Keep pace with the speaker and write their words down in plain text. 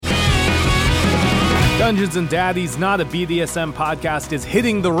Dungeons and Daddies, not a BDSM podcast, is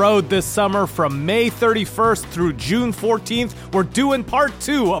hitting the road this summer from May 31st through June 14th. We're doing part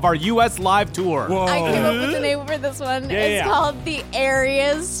 2 of our U.S. live tour. Whoa. I came up with the name for this one. Yeah, it's called the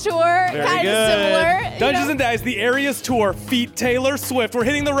Areas Tour. Very Kind good. of similar. Dungeons and Daddies, the Areas Tour, feat Taylor Swift. We're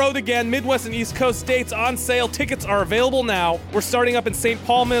hitting the road again. Midwest and East Coast dates on sale. Tickets are available now. We're starting up in St.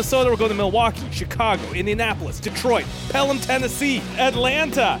 Paul, Minnesota. We're going to Milwaukee, Chicago, Indianapolis, Detroit, Pelham, Tennessee,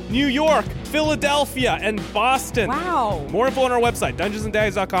 Atlanta, New York, Philadelphia, and Boston. Wow. More info on our website,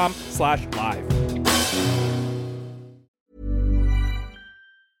 dungeonsanddaddies.com/live.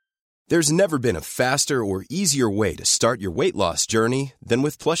 There's never been a faster or easier way to start your weight loss journey than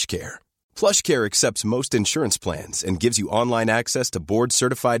with PlushCare. PlushCare accepts most insurance plans and gives you online access to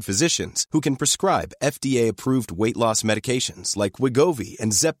board-certified physicians who can prescribe FDA-approved weight loss medications like Wegovy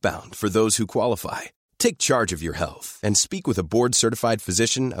and Zepbound for those who qualify. Take charge of your health and speak with a board-certified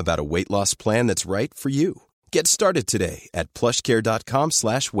physician about a weight loss plan that's right for you. Get started today at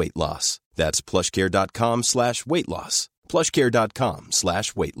plushcare.com/weight loss. That's plushcare.com/weight loss.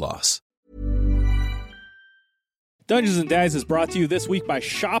 plushcare.com/weight loss. Dungeons and Daddies is brought to you this week by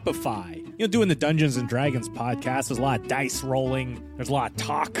Shopify. You know, doing the Dungeons and Dragons podcast, there's a lot of dice rolling, there's a lot of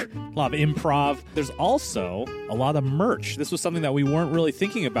talk, a lot of improv. There's also a lot of merch. This was something that we weren't really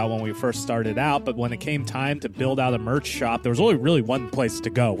thinking about when we first started out, but when it came time to build out a merch shop, there was only really one place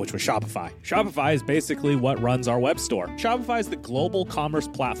to go, which was Shopify. Shopify is basically what runs our web store. Shopify is the global commerce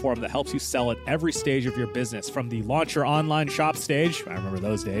platform that helps you sell at every stage of your business, from the launch your online shop stage, I remember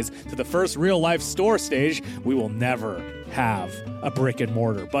those days, to the first real life store stage. We will never have a brick and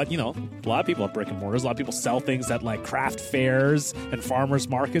mortar, but you know, a lot of people have brick and mortars. A lot of people sell things at like craft fairs and farmers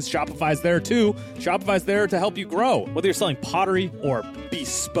markets. Shopify's there too. Shopify's there to help you grow. Whether you're selling pottery or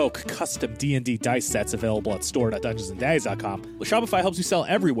bespoke custom D&D dice sets available at store.dungeonsanddaddies.com, well, Shopify helps you sell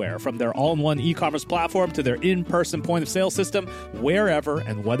everywhere, from their all-in-one e-commerce platform to their in-person point-of-sale system. Wherever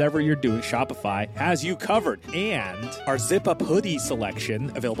and whatever you're doing, Shopify has you covered. And our zip-up hoodie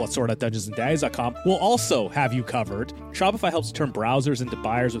selection, available at store.dungeonsanddaddies.com, will also have you covered. Shopify helps turn browsers into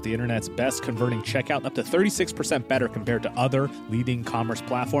buyers with the internet's best converting checkout, up to 36% better compared to other leading commerce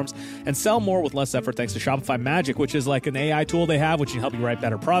platforms, and sell more with less effort thanks to Shopify Magic, which is like an AI tool they have, which can help you write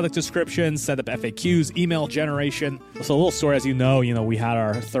better product descriptions, set up FAQs, email generation. So a little story, as you know, we had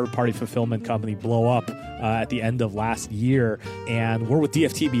our third-party fulfillment company blow up at the end of last year, and we're with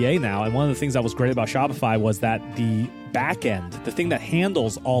DFTBA now. And one of the things that was great about Shopify was that the back end, the thing that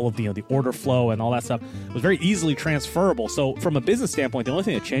handles all of the order flow and all that stuff, was very easily transferable. So from a business standpoint, the only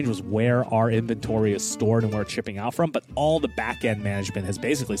thing that changed was where our inventory is stored and where it's shipping out from, but all the back end management has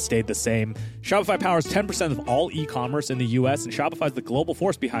basically stayed the same. Shopify powers 10% of all e-commerce in the US, and Shopify is the global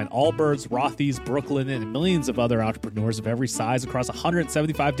force behind Allbirds, Rothy's, Brooklinen, and millions of other entrepreneurs of every size across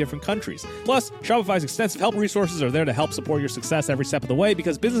 175 different countries. Plus, Shopify's extensive help resources are there to help support your success every step of the way,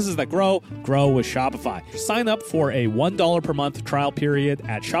 because businesses that grow with Shopify. Sign up for a $1 per month trial period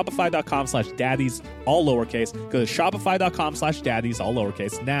at shopify.com/daddies, all lowercase. Go to shopify.com/daddies, all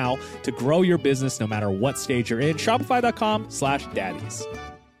lowercase, now to grow your business no matter what stage you're in. Shopify.com/daddies.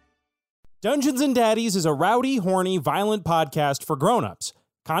 Dungeons and Daddies is a rowdy, horny, violent podcast for grown-ups.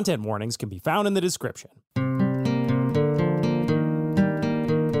 Content warnings can be found in the description.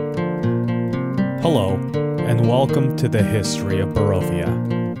 Hello, and welcome to the history of Barovia.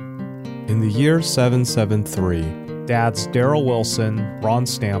 In the year 773, dads Daryl Wilson, Ron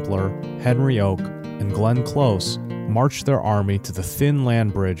Stampler, Henry Oak, and Glenn Close marched their army to the thin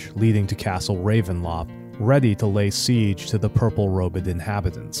land bridge leading to Castle Ravenloft, ready to lay siege to the purple-robed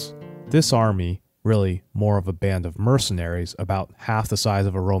inhabitants. This army, really more of a band of mercenaries about half the size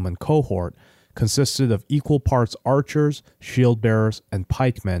of a Roman cohort, consisted of equal parts archers, shield-bearers, and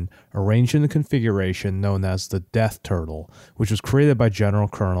pikemen arranged in a configuration known as the Death Turtle, which was created by General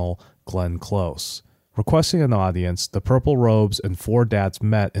Colonel Glenn Close. Requesting an audience, the Purple Robes and four dads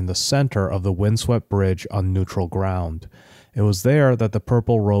met in the center of the windswept bridge on neutral ground. It was there that the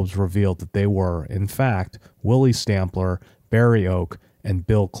Purple Robes revealed that they were, in fact, Willie Stampler, Barry Oak, and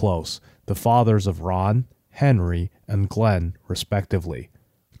Bill Close, the fathers of Ron, Henry, and Glenn, respectively.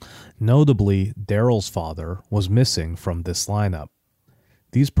 Notably, Daryl's father was missing from this lineup.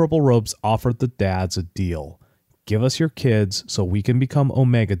 These Purple Robes offered the dads a deal. Give us your kids so we can become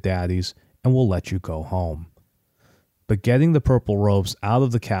Omega Daddies, and we'll let you go home. But getting the Purple Robes out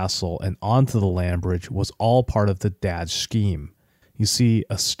of the castle and onto the land bridge was all part of the dad's scheme. You see,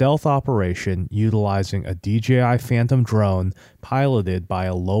 a stealth operation utilizing a DJI Phantom drone piloted by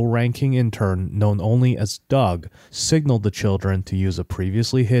a low-ranking intern known only as Doug signaled the children to use a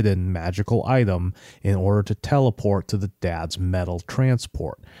previously hidden magical item in order to teleport to the dad's metal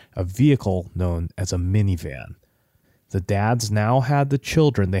transport, a vehicle known as a minivan. The dads now had the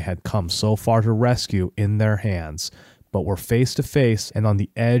children they had come so far to rescue in their hands, but were face to face and on the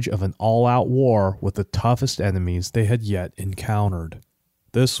edge of an all-out war with the toughest enemies they had yet encountered.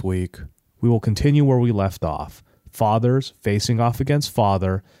 This week, we will continue where we left off. Fathers facing off against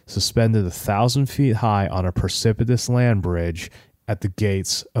father, suspended 1,000 feet high on a precipitous land bridge at the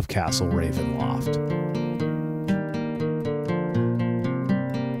gates of Castle Ravenloft.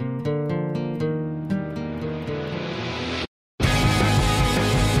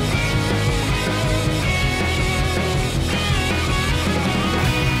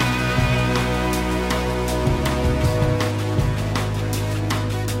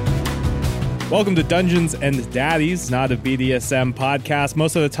 Welcome to Dungeons and Daddies, not a BDSM podcast.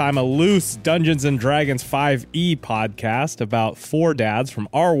 Most of the time, a loose Dungeons and Dragons 5e podcast about 4 dads from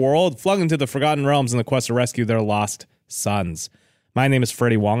our world flung into the Forgotten Realms in the quest to rescue their lost sons. My name is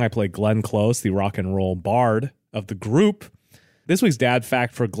Freddie Wong. I play Glenn Close, the rock and roll bard of the group. This week's dad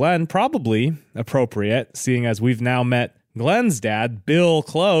fact for Glenn, probably appropriate, seeing as we've now met Glenn's dad, Bill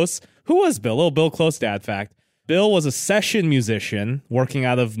Close. Who was Bill? Little Bill Close dad fact. Bill was a session musician working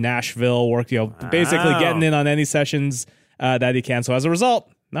out of Nashville, basically getting in on any sessions that he can. So as a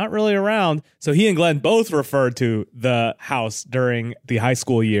result, not really around. So he and Glenn both referred to the house during the high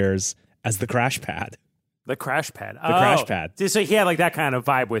school years as the crash pad. The crash pad. The crash pad. So he had like that kind of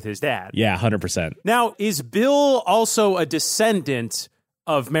vibe with his dad. Yeah, 100%. Now, is Bill also a descendant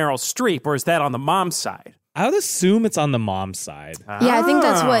of Meryl Streep, or is that on the mom's side? I would assume it's on the mom's side. Yeah, I think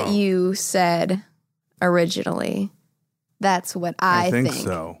that's what you said originally. That's what I think.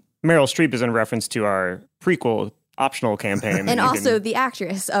 So. Meryl Streep is in reference to our prequel optional campaign. And also the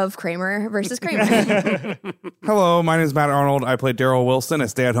actress of Kramer versus Kramer. Hello, my name is Matt Arnold. I play Daryl Wilson, a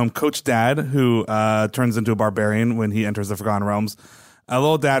stay-at-home coach dad who turns into a barbarian when he enters the Forgotten Realms. A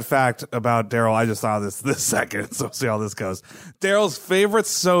little dad fact about Daryl. I just saw this second, so we'll see how this goes. Daryl's favorite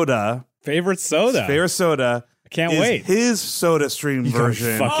soda. Favorite soda. Can't wait. His soda stream version.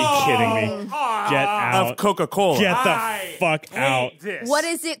 You're fucking kidding me. Get out. Of Coca-Cola. Get the fuck out. What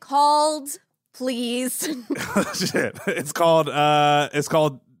is it called? Please. Shit. It's called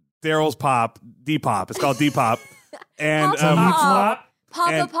Daryl's Pop. D-Pop. It's called D-Pop. And Papa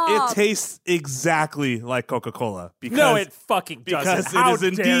and Pop. it tastes exactly like Coca-Cola. No, it fucking doesn't. Because How it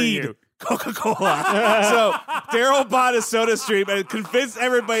is dare indeed you. Coca-Cola. So Daryl bought a soda stream and convinced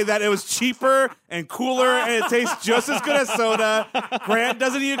everybody that it was cheaper and cooler and it tastes just as good as soda. Grant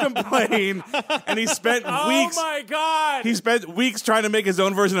doesn't even complain. And he spent weeks. Oh my God. He spent weeks trying to make his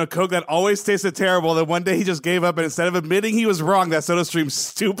own version of Coke that always tasted terrible. Then one day he just gave up, and instead of admitting he was wrong, that soda stream's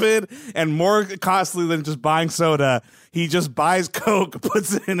stupid and more costly than just buying soda, he just buys Coke,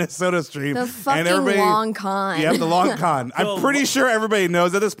 puts it in his soda stream. The fucking and everybody, long con. Yeah, the long con. I'm pretty sure everybody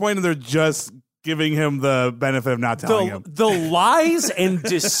knows at this point, and they're just giving him the benefit of not telling him. The lies and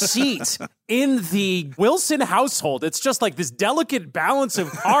deceit in the Wilson household. It's just like this delicate balance of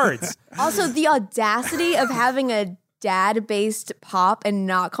cards. Also, the audacity of having a dad-based pop and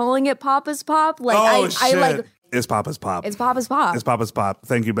not calling it Papa's Pop. Like, I like. It's Papa's Pop. It's Papa's Pop. It's Papa's Pop.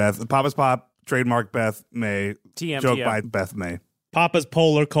 Thank you, Beth. Papa's Pop. Trademark Beth May. TM. Joke by Beth May. Papa's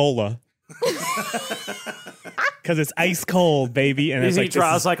Polar Cola. Because it's ice cold, baby. And He it's like,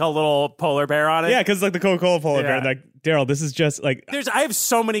 draws like a little polar bear on it. yeah, because it's like the Coca-Cola polar bear. Yeah. And like, Daryl, this is just like... I have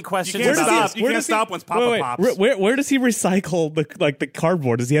so many questions You can't about stop. You can't stop once Papa pops. Where does he recycle the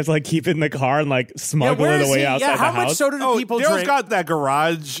cardboard? Does he have to like keep it in the car and like smuggle where it is away he? outside How the much house? soda do people Daryl's drink? got that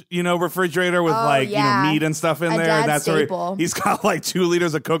garage, refrigerator with yeah. meat and stuff in A there. dad That's staple. where he's got like 2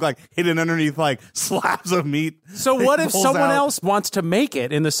 liters of Coke like hidden underneath like slabs of meat. So that what he if pulls someone out. else wants to make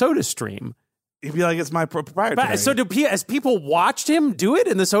it in the soda stream? He'd be like, it's my proprietary. But, so has people watched him do it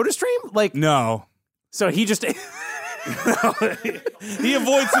in the soda stream? Like, No. so he just... He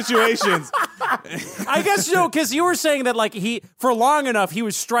avoids situations. I guess no, because you were saying that like for long enough he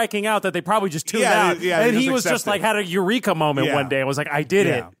was striking out that they probably just tuned out, they and he just was just accept like it. had a eureka moment Yeah. one day. I was like, I did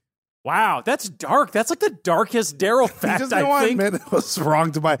it. Yeah. Wow, that's dark. That's like the darkest Daryl He fact. just didn't I want to think. admit it was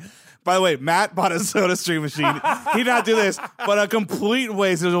wrong to buy. By the way, Matt bought a soda stream machine. He did not do this, but a complete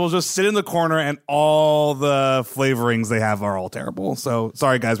waste. It will just sit in the corner, and all the flavorings they have are all terrible. So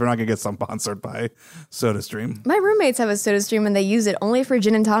sorry, guys, we're not going to get sponsored by SodaStream. My roommates have a soda stream and they use it only for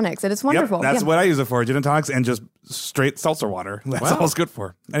gin and tonics, and it's wonderful. Yep, that's Yeah. what I use it for, gin and tonics, and just straight seltzer water. That's all it's good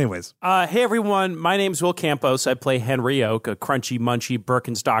for. Anyways. Hey, everyone. My name's Will Campos. I play Henry Oak, a crunchy, munchy,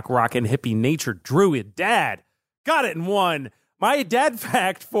 Birkenstock, rockin' hippie nature druid dad. Got it in one. My dad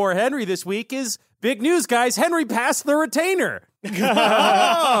fact for Henry this week is big news, guys. Henry passed the retainer.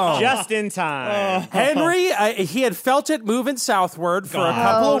 Just in time. Henry, he had felt it moving southward for a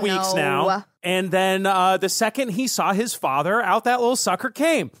couple of weeks now. And then the second he saw his father, out that little sucker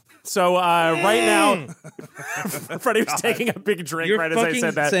came. So right now, Freddie was taking a big drink right as I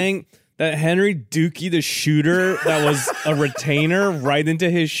said that. Saying that Henry Dookie the shooter that was a retainer right into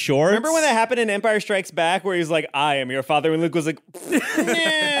his shorts. Remember when that happened in Empire Strikes Back where he was like, I am your father, and Luke was like,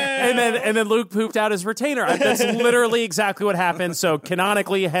 and then Luke pooped out his retainer. That's literally exactly what happened. So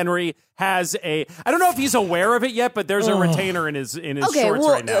canonically, Henry has I don't know if he's aware of it yet, but there's a retainer in his shorts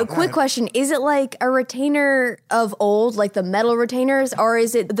right now. Quick question. Is it like a retainer of old, like the metal retainers, or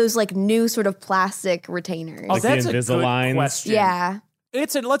is it those like new sort of plastic retainers? Oh, Like that's the a good Invisaligns? question. Yeah.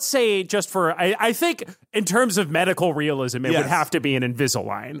 It's let's say just for I think in terms of medical realism, it would have to be an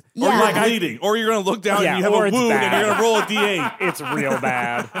Invisalign. Yeah. Or you're bleeding. Or you're going to look down and you have a or it's wound bad. and you're going to roll a D8. it's real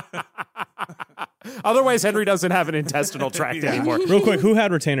bad. Otherwise, Henry doesn't have an intestinal tract anymore. Real quick, who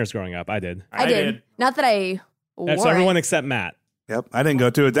had retainers growing up? I did. I did. Not that I wore That's everyone it. except Matt. Yep. I didn't go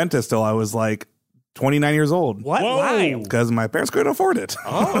to a dentist till I was like 29 years old. What? Whoa. Why? Because my parents couldn't afford it.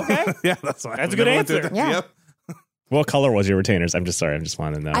 Oh, okay. Yeah, that's why. That's a I good never went to answer. dentist. Yeah. Yep. What color was your retainers? I'm just sorry. I'm just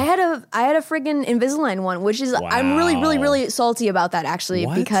wanting to know. I had a friggin' Invisalign one, which is I'm really, really, really salty about that actually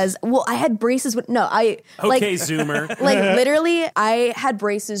What? because I had braces with Okay, Zoomer. like literally I had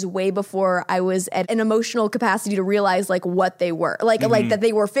braces way before I was at an emotional capacity to realize like what they were. Like that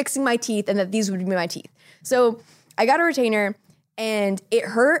they were fixing my teeth and that these would be my teeth. So I got a retainer and it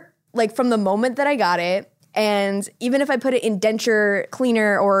hurt like from the moment that I got it. And even if I put it in denture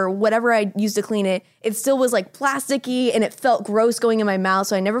cleaner or whatever I used to clean it, it still was like plasticky and it felt gross going in my mouth.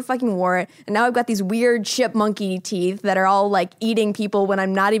 So I never fucking wore it. And now I've got these weird chipmunky teeth that are all like eating people when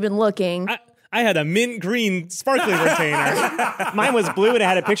I'm not even looking. I had a mint green sparkling retainer. Mine was blue and it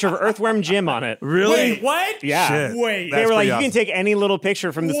had a picture of Earthworm Jim on it. Really? Wait, what? Yeah. Shit. Wait. They That's were like, pretty you awesome. can take any little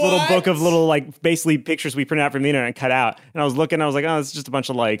picture from this little book of little, like, basically pictures we print out from the internet and cut out. And I was looking, I was like, oh, it's just a bunch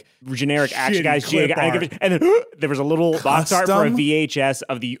of, like, generic action guys. clip art. And then there was a little box art for a Custom? VHS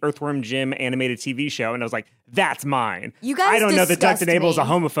of the Earthworm Jim animated TV show. And I was like, that's mine. You guys I don't know that Duck disgust enables me. a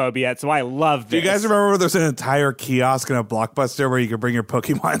homophobe yet, so I love Do this. you guys remember where there's an entire kiosk in a Blockbuster where you could bring your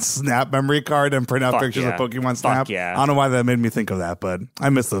Pokemon Snap memory card and print out Fuck pictures yeah. of Pokemon Fuck Snap? yeah. I don't know why that made me think of that, but I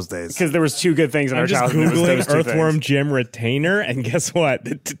miss those days. Because there was two good things in our I'm just childhood. There was Googling those two Earthworm things. Jim retainer, and guess what?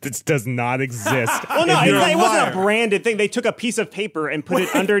 This does not exist. Well, no, If you're it a wasn't liar. a branded thing. They took a piece of paper and put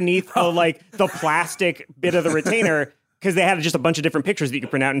it underneath the plastic bit of the retainer because they had just a bunch of different pictures that you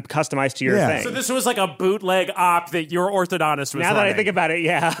could print out and customize to your Yeah. thing. So this was like a bootleg op that your orthodontist was Now that I running. think about it,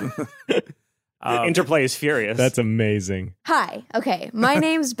 yeah. The interplay is furious. That's amazing. Hi. Okay. My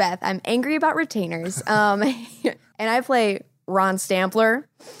name's Beth. I'm angry about retainers. And I play Ron Stampler,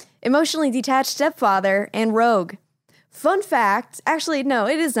 emotionally detached stepfather, and rogue. Fun fact. Actually, no,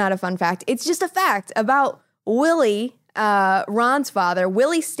 it is not a fun fact. It's just a fact about Willie, Ron's father,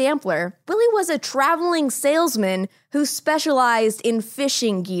 Willie Stampler. Willie was a traveling salesman who specialized in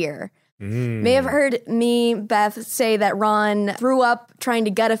fishing gear. May have heard me, Beth, say that Ron threw up trying to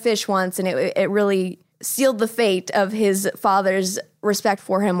gut a fish once, and it really sealed the fate of his father's respect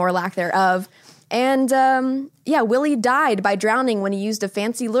for him or lack thereof. And Willie died by drowning when he used a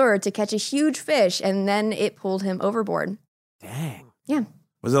fancy lure to catch a huge fish, and then it pulled him overboard. Dang. Yeah.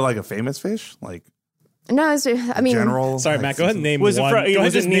 Was it like a famous fish? Like No, I mean, general? Sorry, like, Matt. Go ahead and name Was it one. fro- Go ahead,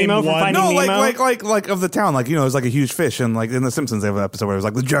 was it just name Nemo from one. Finding No, Nemo? like of the town. Like, you know, it was like a huge fish, and like in The Simpsons, they have an episode where it was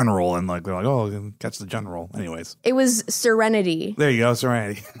like the general, and like they're like, oh, catch the general. Anyways, it was Serenity. there you go,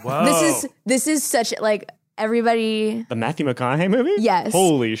 Serenity. Whoa. This is such like everybody. The Matthew McConaughey movie? Yes.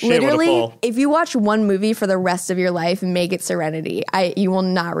 Holy shit, Literally, what a pull. if you watch one movie for the rest of your life, make it Serenity. You will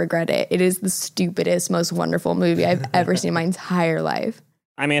not regret it. It is the stupidest, most wonderful movie I've ever seen in my entire life.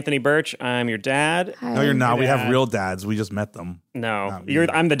 I'm Anthony Birch. I'm your dad. No, you're not. We have dad. real dads. We just met them. No,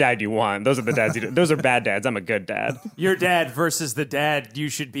 I'm the dad you want. Those are the dads. Those are bad dads. I'm a good dad. Your dad versus the dad you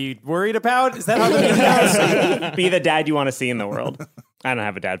should be worried about? Is that how the goes? Be the dad you want to see in the world. I don't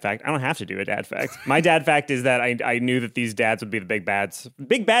have a dad fact. I don't have to do a dad fact. My dad fact is that I knew that these dads would be the big bads.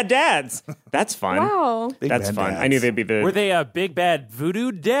 Big bad dads. That's fun. Wow. Big That's bad fun. dads. I knew they'd be the... Were they a big bad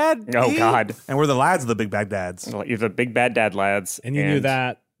voodoo dad? Oh, God. And we're the lads of the big bad dads. Well, you're the big bad dad lads. And you knew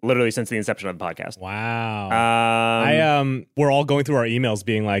that literally since the inception of the podcast. Wow. We're all going through our emails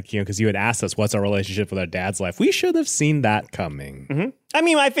being like, because you had asked us what's our relationship with our dad's life. We should have seen that coming. Mm-hmm. I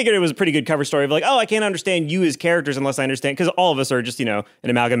mean, I figured it was a pretty good cover story of like, I can't understand you as characters unless I understand, because all of us are just, an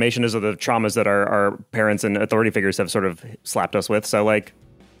amalgamation of the traumas that our parents and authority figures have sort of slapped us with. So like,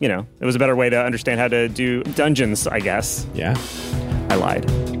 it was a better way to understand how to do dungeons, I guess. Yeah. I lied.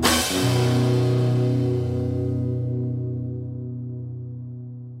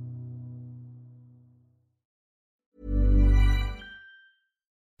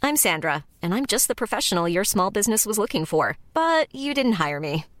 I'm Sandra, and I'm just the professional your small business was looking for. But you didn't hire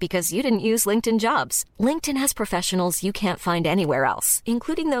me because you didn't use LinkedIn Jobs. LinkedIn has professionals you can't find anywhere else,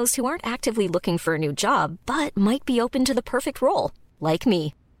 including those who aren't actively looking for a new job, but might be open to the perfect role, like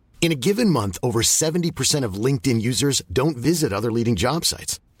me. In a given month, over 70% of LinkedIn users don't visit other leading job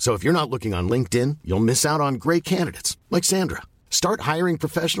sites. So if you're not looking on LinkedIn, you'll miss out on great candidates like Sandra. Start hiring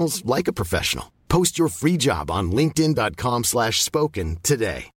professionals like a professional. Post your free job on linkedin.com/spoken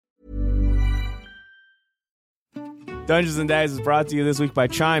today. Dungeons and Daddies is brought to you this week by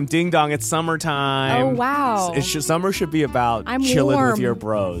Chime. Ding dong, it's summertime. Oh, wow. Summer should be about I'm chilling warm. with your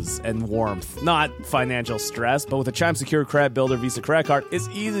bros and warmth, not financial stress. But with a Chime Secure Credit Builder Visa Credit Card, it's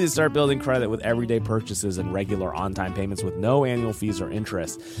easy to start building credit with everyday purchases and regular on-time payments with no annual fees or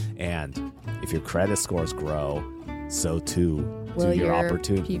interest. And if your credit scores grow, so too will do your your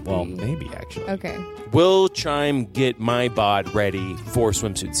opportunity. PP. Well, maybe actually. Okay. Will Chime get my bod ready for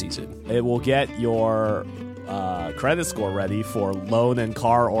swimsuit season? It will get your credit score ready for loan and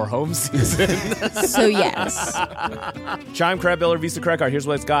car or home season. So yes. Chime Credit Builder Visa Credit Card. Here's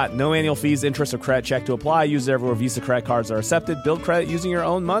what it's got. No annual fees, interest, or credit check to apply. Use it everywhere Visa credit cards are accepted. Build credit using your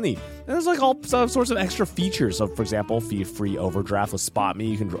own money. And there's like all sorts of extra features. So, for example, free overdraft with SpotMe.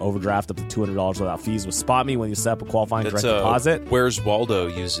 You can overdraft up to $200 without fees with SpotMe when you set up a qualifying direct deposit. Where's Waldo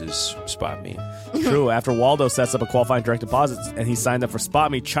uses SpotMe. True. After Waldo sets up a qualifying direct deposit and he's signed up for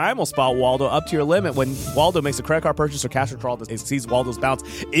SpotMe, Chime will spot Waldo up to your limit when Waldo makes a credit card purchase or cash withdrawal that exceeds Waldo's balance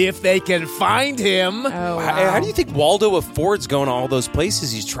if they can find him. Oh, wow. How do you think Waldo affords going to all those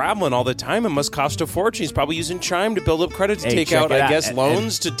places? He's traveling all the time. It must cost a fortune. He's probably using Chime to build up credit to take out, I guess,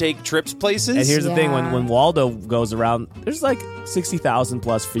 loans to take trips places. And here's the thing, when Waldo goes around, there's like 60,000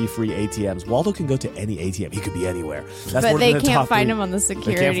 plus free ATMs. Waldo can go to any ATM. He could be anywhere. That's but they can't find him on the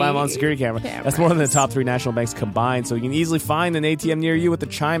security. They can't find him on the security camera. That's more than the top 3 national banks combined. So you can easily find an ATM near you with the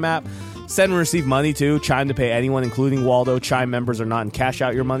Chime app. Send and receive money too. Chime to pay anyone, including Waldo. Chime members are not in cash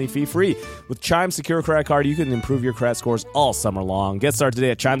out your money fee free. With Chime Secure Credit Card, you can improve your credit scores all summer long. Get started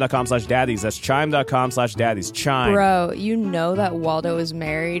today at chime.com/daddies. That's chime.com/daddies. Chime. Bro, you know that Waldo is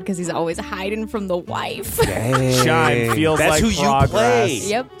married because he's always hiding from the wife. Chime feels That's like who progress. you play.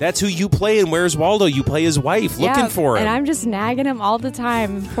 Yep. That's who you play. And where's Waldo? You play his wife, looking for him. And I'm just nagging him all the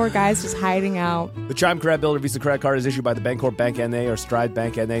time. Poor guy's just hiding out. The Chime Credit Builder Visa Credit Card is issued by the Bancorp Bank N.A. or Stride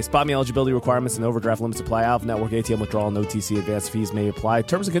Bank N.A. SpotMe eligibility requirements and overdraft limits apply. Out of network ATM withdrawal and OTC advance fees may apply.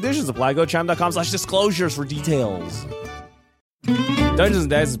 Terms and conditions apply. Go to chime.com/disclosures for details. Dungeons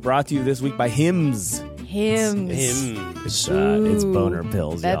and Daddies is brought to you this week by Hims. It's boner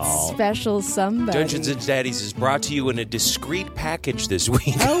pills, That's y'all. special somebody. Dungeons and Daddies is brought to you in a discreet package this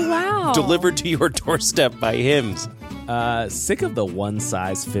week. Oh, wow. Delivered to your doorstep by Hims. Sick of the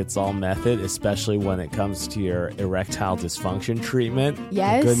one-size-fits-all method, especially when it comes to your erectile dysfunction treatment?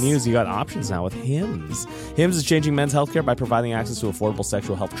 Yes. Good news, you got options now with Hims. Hims is changing men's healthcare by providing access to affordable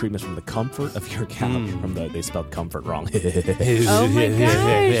sexual health treatments from the comfort of your couch. They spelled comfort wrong. Oh my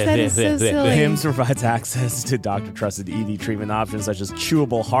gosh, that is so silly. Hims provides access to doctor-trusted ED treatment options such as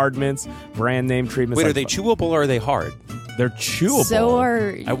chewable hard mints, brand-name treatments. Wait, like are they chewable or are they hard? They're chewable. So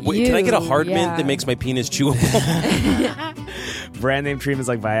are you. Can I get a hard mint that makes my penis chewable? Brand name treatments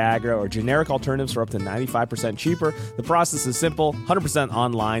like Viagra or generic alternatives are up to 95% cheaper. The process is simple, 100%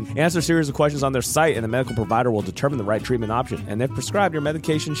 online. Answer a series of questions on their site, and the medical provider will determine the right treatment option. And if prescribed, your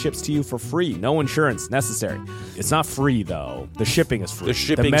medication ships to you for free. No insurance necessary. It's not free, though. The shipping is free. The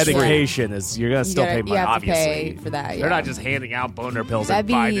shipping's medication is, you're going to still pay money, you have obviously. to pay for that, They're not just handing out boner pills That'd in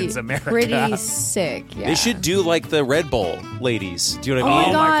be Biden's America. pretty sick, yeah. They should do like the Red Bull ladies. Do you know Oh what I my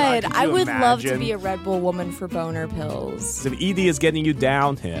mean? god, could I you would love to imagine? be a Red Bull woman for boner pills. If ED is getting you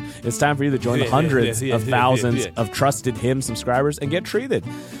down here, it's time for you to join the hundreds of thousands of trusted Hims subscribers and get treated.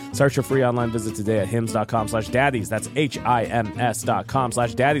 Start your free online visit today at hims.com/daddies. That's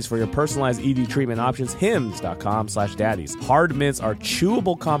HIMS.com/daddies for your personalized ED treatment options. Hims.com/daddies. Hard mints are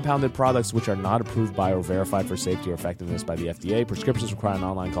chewable compounded products which are not approved by or verified for safety or effectiveness by the FDA. Prescriptions require an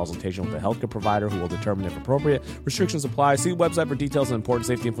online consultation with a healthcare provider who will determine if appropriate. Restrictions apply. See the website for details and important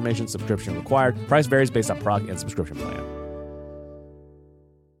safety information. Subscription required. Price varies based on product and subscription plan.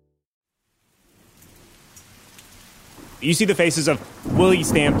 You see the faces of Willie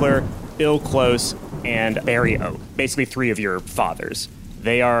Stampler, Bill Close, and Barry Oak, basically 3 of your fathers.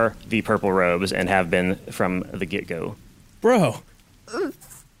 They are the Purple Robes and have been from the get-go. Bro.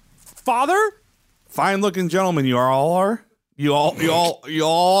 Father? Fine-looking gentlemen, you all are. You all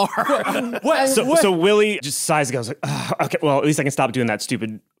are. What? So Willie just sighs and goes, like, okay, well, at least I can stop doing that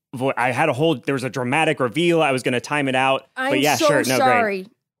stupid voice. There was a dramatic reveal. I was going to time it out. I'm but yeah, so sure. No, sorry.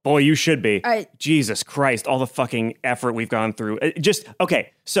 Great. Boy, you should be. I- Jesus Christ, all the fucking effort we've gone through.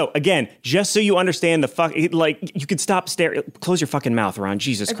 Okay, so again, just so you understand you could stop staring. Close your fucking mouth, Ron.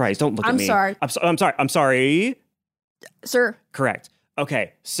 Jesus Christ, don't look at me. Sorry. I'm sorry. Sir. Correct.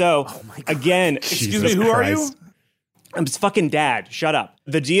 Okay, so again, Excuse me, who are you? I'm his fucking dad. Shut up.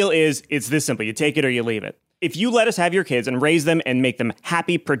 The deal is, it's this simple. You take it or you leave it. If you let us have your kids and raise them and make them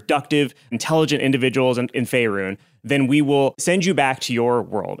happy, productive, intelligent individuals in Faerun, then we will send you back to your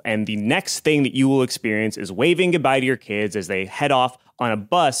world. And the next thing that you will experience is waving goodbye to your kids as they head off on a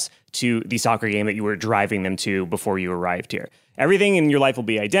bus to the soccer game that you were driving them to before you arrived here. Everything in your life will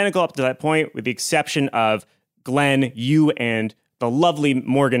be identical up to that point, with the exception of Glenn, you and the lovely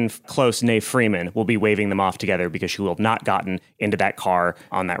Morgan Close, née Freeman, will be waving them off together because she will have not gotten into that car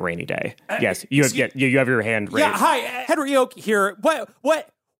on that rainy day. Yes, you have your hand raised. Yeah, hi, Henry Oak here. What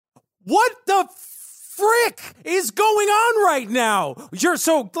the frick is going on right now?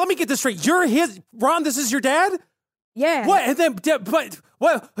 So let me get this straight. Ron, this is your dad? Yeah. What? And then, but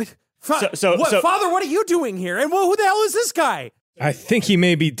what? Father, what are you doing here? And who the hell is this guy? I think he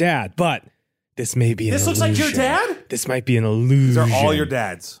may be dad, but this may be an illusion. This looks like your dad? This might be an illusion. These are all your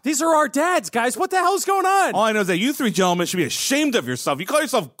dads. These are our dads, guys. What the hell's going on? All I know is that you 3 gentlemen should be ashamed of yourself. You call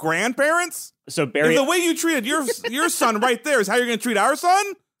yourself grandparents? So Barry, if the way you treated your son right there is how you're going to treat our son?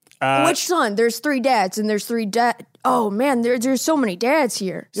 Which son? There's 3 dads, and there's 3 dad. Oh man, there's so many dads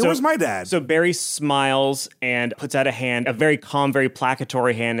here. Yeah, where's my dad? So Barry smiles and puts out a hand, a very calm, very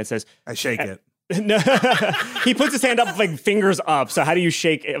placatory hand, and says, I shake it. No, he puts his hand up, like fingers up. So how do you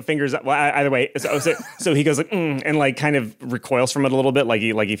shake fingers up? Well, either way. So he goes like, and like kind of recoils from it a little bit, like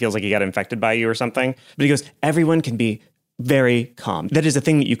he feels like he got infected by you or something. But he goes, everyone can be very calm. That is a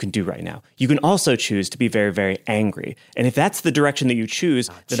thing that you can do right now. You can also choose to be very, very angry. And if that's the direction that you choose,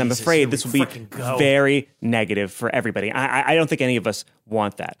 then I'm afraid this will be very negative for everybody. I don't think any of us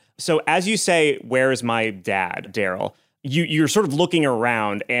want that. So as you say, where is my dad, Daryl? You're sort of looking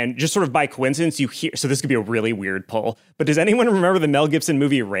around, and just sort of by coincidence, you hear. So this could be a really weird pull, but does anyone remember the Mel Gibson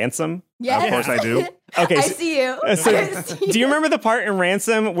movie Ransom? Yes. Of course I do. Okay, I see you. Do you remember the part in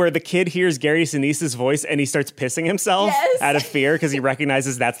Ransom where the kid hears Gary Sinise's voice and he starts pissing himself out of fear because he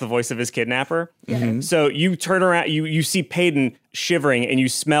recognizes that's the voice of his kidnapper? Mm-hmm. So you turn around, you see Peyton shivering, and you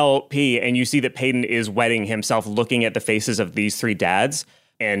smell pee, and you see that Peyton is wetting himself looking at the faces of these 3 dads,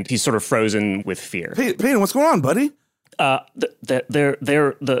 and he's sort of frozen with fear. Peyton, what's going on, buddy? Do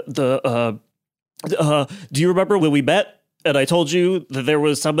you remember when we met and I told you that there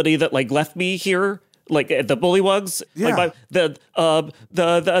was somebody that like left me here, like at the Bullywugs? Yeah. Like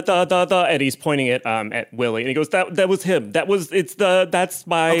and he's pointing at Willie, and he goes, that was him. That's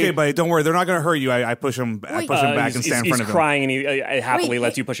my. Okay, buddy, don't worry. They're not going to hurt you. I push him back and stand in front of him. He's crying, and he happily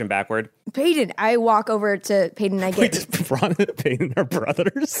lets you push him backward. Peyton, I walk over to Peyton and I get... Ron and Peyton are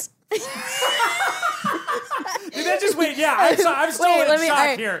brothers? Did that just wait? Yeah, I'm still in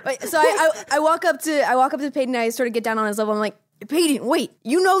shock here. Wait, so I walk up to Peyton and I sort of get down on his level. I'm like, Peyton, wait,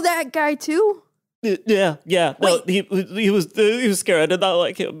 you know that guy too? Yeah. No, he was scared. I did not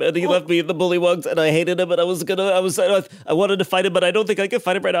like him, and he left me in the Bullywugs, and I hated him. And I wanted to fight him, but I don't think I can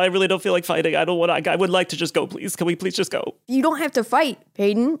fight him right now. I really don't feel like fighting. I would like to just go, please. Can we please just go? You don't have to fight,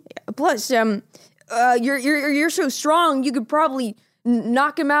 Peyton. Plus, you're so strong. You could probably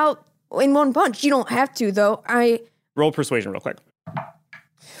knock him out in one punch. You don't have to, though. Roll persuasion real quick.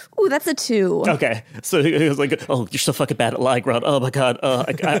 Ooh, that's a 2. Okay. So he was like, oh, you're so fucking bad at lying, Ron. Oh, my God.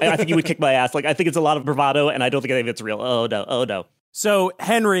 I think you would kick my ass. Like, I think it's a lot of bravado, and I don't think any of it's real. Oh, no. So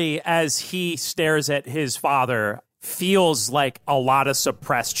Henry, as he stares at his father, feels like a lot of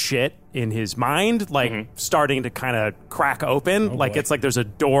suppressed shit in his mind, like starting to kind of crack open. It's like there's a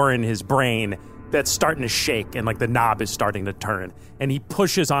door in his brain that's starting to shake, and like the knob is starting to turn. And he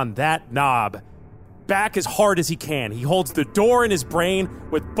pushes on that knob back as hard as he can. He holds the door in his brain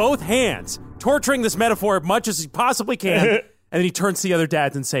with both hands, torturing this metaphor as much as he possibly can. And then he turns to the other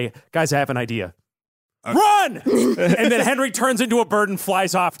dads and say, guys, I have an idea. Run! And then Henry turns into a bird and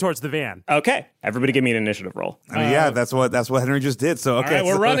flies off towards the van. Okay. Everybody give me an initiative roll. I mean, that's what Henry just did. So, okay. All right,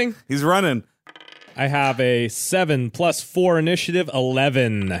 we're running. He's running. I have a 7 + 4 initiative,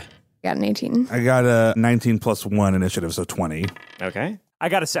 11. Got an 18. I got a 19 + 1 initiative, so 20. Okay. I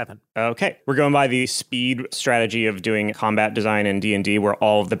got a 7. Okay. We're going by the speed strategy of doing combat design in D&D, where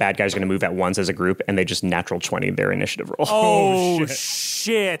all of the bad guys are going to move at once as a group, and they just natural 20 their initiative roll. Oh,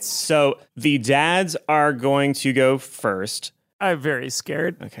 shit. So the dads are going to go first. I'm very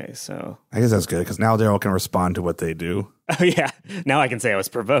scared. Okay, so... I guess that's good, because now Daryl can respond to what they do. Oh, yeah. Now I can say I was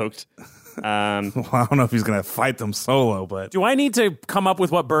provoked. Well, I don't know if he's going to fight them solo, but... Do I need to come up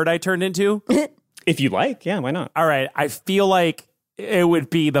with what bird I turned into? If you like, yeah, why not? All right, I feel like it would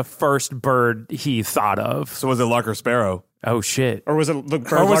be the first bird he thought of. So was it Lark or Sparrow? Oh, shit. Or was it the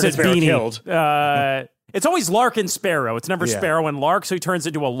bird or was Lark it Sparrow Beanie? killed? It's always Lark and Sparrow. It's never Sparrow and Lark, so he turns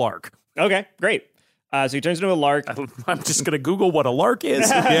into a lark. Okay, great. So he turns into a lark. I'm just going to Google what a lark is.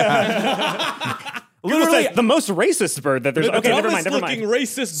 Literally the most racist bird that there's. Okay, never mind. Looking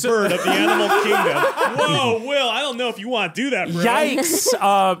racist bird of the animal kingdom. Whoa, Will, I don't know if you want to do that, bro.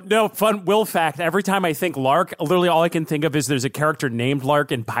 Yikes. No, fun Will fact. Every time I think Lark, literally all I can think of is there's a character named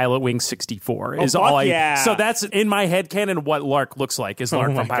Lark in Pilot Wing 64. So that's in my headcanon what Lark looks like is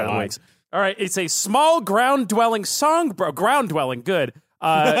Lark from Pilot Wings. All right, it's a small ground-dwelling ground-dwelling, good.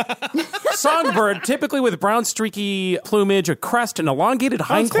 Songbird, typically with brown streaky plumage, a crest, and elongated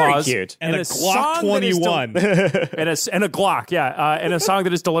hindclaws, cute. And a Glock 21, and a Glock, and a song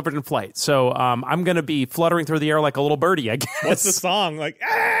that is delivered in flight. So I'm gonna be fluttering through the air like a little birdie, I guess. What's the song? Like,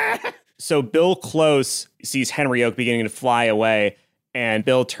 So Bill Close sees Henry Oak beginning to fly away, and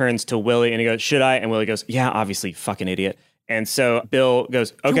Bill turns to Willie and he goes, "Should I?" And Willie goes, "Yeah, obviously, fucking idiot." And so Bill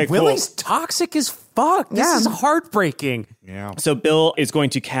goes, "Okay, cool." Willie's toxic as fuck. This is heartbreaking. Yeah. So Bill is going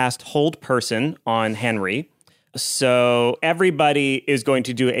to cast Hold Person on Henry. So everybody is going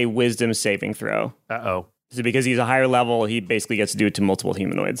to do a wisdom saving throw. Uh-oh. So because he's a higher level, he basically gets to do it to multiple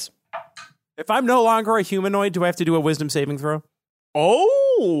humanoids. If I'm no longer a humanoid, do I have to do a wisdom saving throw?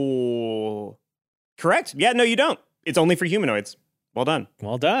 Oh. Correct. Yeah, no, you don't. It's only for humanoids. Well done.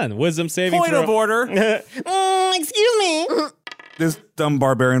 Well done. Wisdom saving Point throw. of order. Excuse me. This dumb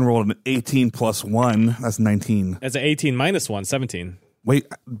barbarian rolled an 18 plus 1. That's 19. That's an 18 minus 1, 17. Wait,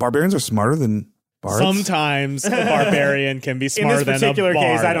 barbarians are smarter than bards? Sometimes a barbarian can be smarter than a In this particular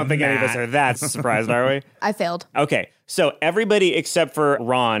bard. case, I don't think any of us are that surprised, are we? I failed. Okay, so everybody except for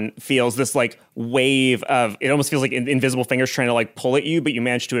Ron feels this like wave of, it almost feels like invisible fingers trying to like pull at you, but you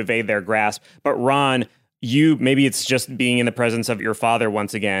manage to evade their grasp. But Ron, maybe it's just being in the presence of your father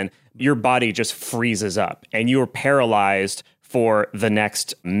once again, your body just freezes up and you are paralyzed for the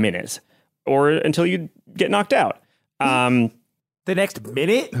next minute or until you get knocked out. The next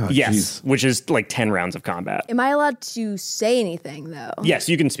minute? Oh, yes, geez. which is like 10 rounds of combat. Am I allowed to say anything, though? Yes,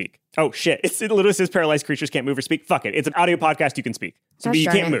 you can speak. Oh, shit. It literally says paralyzed creatures can't move or speak. Fuck it. It's an audio podcast. You can speak. So Gosh you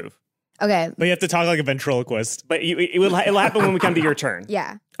darn can't it. move. Okay. But you have to talk like a ventriloquist. But it'll happen when we come to your turn.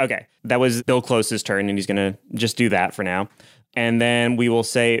 Yeah. Okay. That was Bill Close's turn, and he's going to just do that for now. And then we will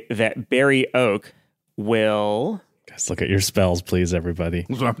say that Barry Oak will... Guys, look at your spells, please, everybody.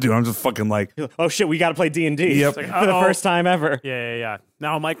 That's what I'm doing. I'm just fucking like, Oh, shit, we got to play D&D. Yep. For the first time ever. Yeah.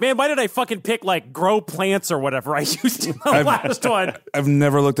 Now I'm like, man, why did I fucking pick like grow plants or whatever I used in the last one? I've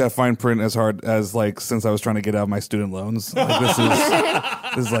never looked at fine print as hard as like since I was trying to get out of my student loans. Like, this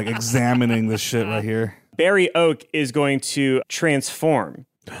is like examining this shit right here. Barry Oak is going to transform.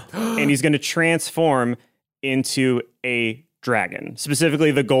 And he's going to transform into a dragon,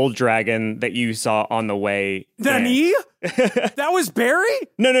 specifically the gold dragon that you saw on the way. Nani? That was Barry?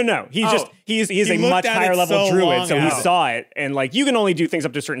 No. He's a much at higher it level so druid, long so he ago. saw it, and like you can only do things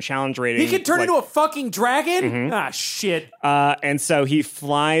up to a certain challenge rating. He can turn like, into a fucking dragon? Ah, shit. and so he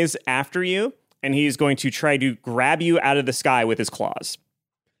flies after you, and he's going to try to grab you out of the sky with his claws.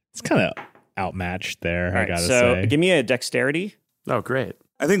 It's kind of outmatched there, All I right, gotta so say. give me a dexterity. Oh, great.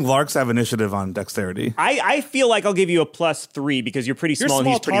 I think Larks have initiative on dexterity. I feel like I'll give you a +3 because you're pretty You're small and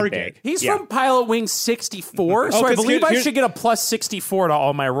small he's pretty target. big. He's Yeah. from Pilot Wing 64, so I 'cause believe I here- should get a +64 to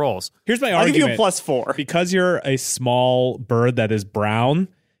all my rolls. Here's my I'll give argument. you a +4. Because you're a small bird that is brown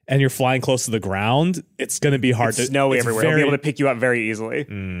and you're flying close to the ground, it's going to be hard It's to... snowy it's everywhere. I'll be very- able to pick you up very easily.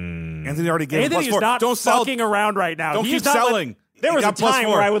 Anthony already gave Anthony is +4. not Don't sell. fucking around right now. Don't He's keep not let- selling. There You was a got +4. time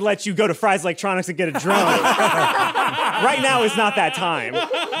where I would let you go to Fry's Electronics and get a drone. Right now is not that time.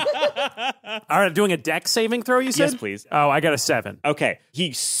 All right, doing a dex saving throw, you said? Yes, please. Oh, I got a 7. Okay,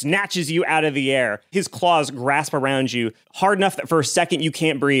 he snatches you out of the air. His claws grasp around you hard enough that for a second you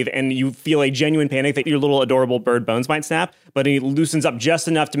can't breathe and you feel a genuine panic that your little adorable bird bones might snap, but he loosens up just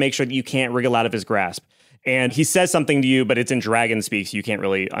enough to make sure that you can't wriggle out of his grasp. And he says something to you, but it's in dragon speak, so you can't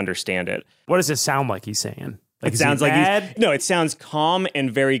really understand it. What does it sound like he's saying? Like, It sounds like mad? no, it sounds calm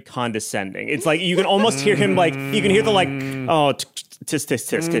and very condescending. It's like you can almost hear him like you can hear the like, oh,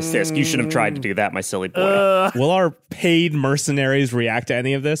 Tisk. You should have tried to do that, my silly boy. Will our paid mercenaries react to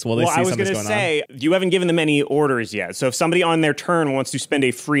any of this? Will they see something's going on? I was going to say, you haven't given them any orders yet. So if somebody on their turn wants to spend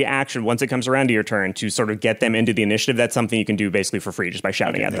a free action once it comes around to your turn to sort of get them into the initiative, that's something you can do basically for free just by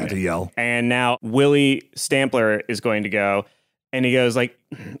shouting at them. To yell. And now Willie Stampler is going to go. And he goes like,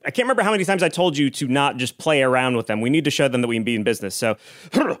 I can't remember how many times I told you to not just play around with them. We need to show them that we can be in business. So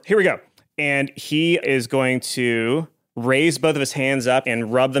here we go. And he is going to raise both of his hands up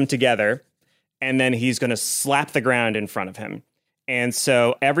and rub them together. And then he's going to slap the ground in front of him. And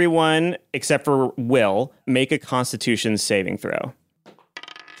so everyone except for Will, make a Constitution saving throw.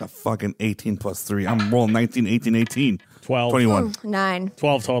 It's a fucking 18 plus 3. I'm rolling 19, 18, 18. 12. 21. 9.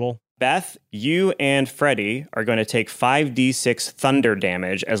 12 total. Beth, you and Freddie are going to take 5d6 thunder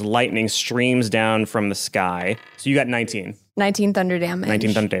damage as lightning streams down from the sky. So you got 19. 19 thunder damage.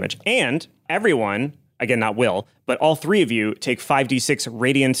 19 thunder damage. And everyone, again, not Will, but all three of you take 5d6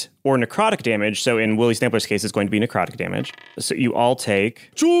 radiant or necrotic damage. So in Willie Stampler's case, it's going to be necrotic damage. So you all take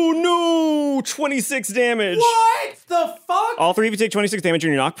 26 damage. What the fuck? All three of you take 26 damage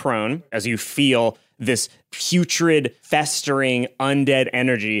and you're knocked prone as you feel this putrid, festering, undead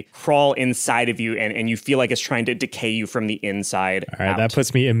energy crawl inside of you, and you feel like it's trying to decay you from the inside All right, out. that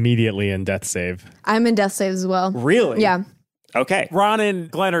puts me immediately in death save. I'm in death save as well. Really? Yeah. Okay. Ron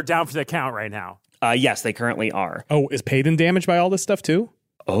and Glenn are down for the count right now. Yes, they currently are. Oh, is Payton damaged by all this stuff too?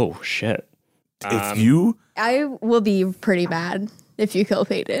 Oh, shit. If you... I will be pretty bad if you kill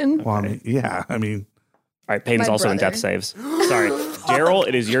Peyton. Well, I mean... All right, Peyton's My also in brother. death saves. Sorry. Daryl,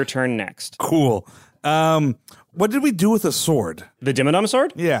 it is your turn next. Cool. What did we do with the sword? The Dimmadum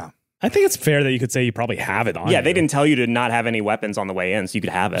sword? Yeah. I think it's fair that you could say you probably have it on Yeah, you. they didn't tell you to not have any weapons on the way in, so you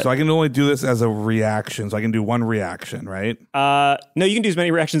could have it. So I can only do this as a reaction. So I can do one reaction, right? No, you can do as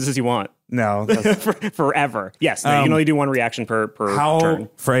many reactions as you want. No. That's, Forever. Yes, no, you can only do one reaction per turn.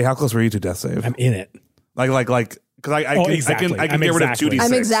 Frey, how close were you to death save? I'm in it. Because I can exactly. get I'm rid of exactly.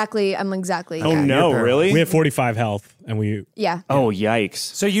 2d6. I'm exactly. Oh, yeah. no, really? We have 45 health, and we... Yeah. Oh, yikes.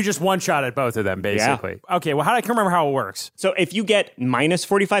 So you just one-shot at both of them, basically. Yeah. Okay, well, I can't remember how it works. So if you get minus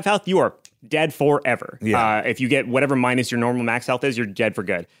 45 health, you are dead forever. Yeah. If you get whatever minus your normal max health is, you're dead for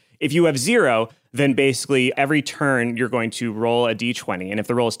good. If you have 0, then basically every turn you're going to roll a d20. And if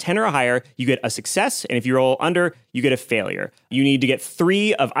the roll is 10 or higher, you get a success. And if you roll under, you get a failure. You need to get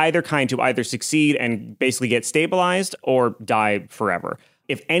 3 of either kind to either succeed and basically get stabilized or die forever.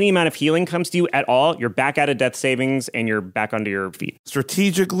 If any amount of healing comes to you at all, you're back out of death savings and you're back onto your feet.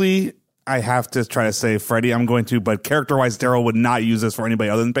 Strategically, I have to try to save Freddy. I'm going to, but character-wise, Daryl would not use this for anybody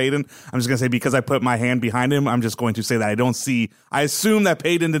other than Peyton. I'm just going to say, because I put my hand behind him, I'm just going to say that I assume that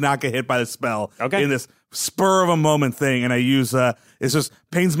Peyton did not get hit by the spell in this spur of a moment thing. And I use, it's just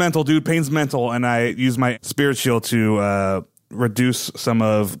Payne's mental, dude, Payne's mental. And I use my spirit shield to reduce some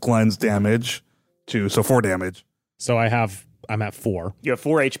of Glenn's damage so 4 damage. So I'm at 4. You have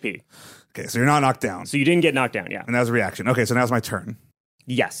 4 HP. Okay, so you're not knocked down. So you didn't get knocked down, yeah. And that was a reaction. Okay, so now's my turn.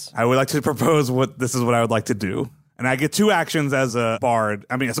 Yes. I would like to propose this is what I would like to do. And I get 2 actions as a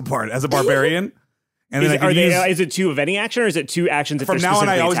barbarian. And then is it 2 of any action, or is it 2 actions if from they're now on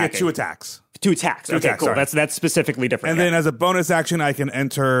I always attacking? get 2 attacks. 2 attacks. Two Okay, attacks, cool. sorry. That's specifically different. And then as a bonus action, I can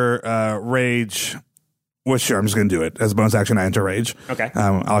enter rage. Well, sure, I'm just going to do it. As a bonus action, I enter rage. Okay.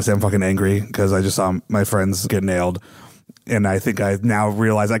 Obviously, I'm fucking angry because I just saw my friends get nailed. And I think I now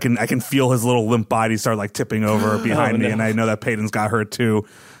realize I can feel his little limp body start like tipping over behind me. And I know that Peyton's got hurt too.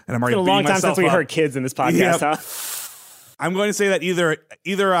 And I'm already it's been a long beating time since we myself heard up. kids in this podcast, Yep. huh? I'm going to say that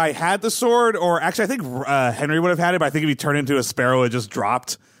either I had the sword, or actually I think Henry would have had it, but I think if he turned into a sparrow, it just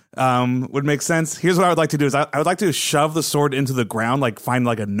dropped. Would make sense. Here's what I would like to do is I would like to shove the sword into the ground, like find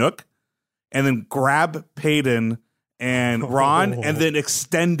like a nook, and then grab Peyton and Ron, and then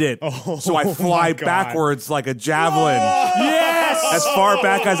extend it so I fly backwards like a javelin. Yes! As far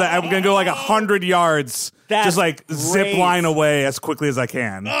back as I'm going to go like 100 yards. That's just like zip great. line away as quickly as I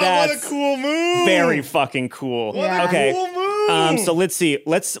can. That's what a cool move! very fucking cool. Yeah. Okay. Cool move! So let's see.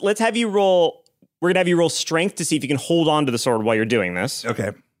 Let's have you roll. We're gonna have you roll strength to see if you can hold on to the sword while you're doing this. Okay.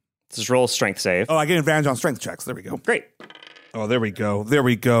 Let's just roll a strength save. Oh, I get advantage on strength checks. There we go. Great. Oh, there we go. There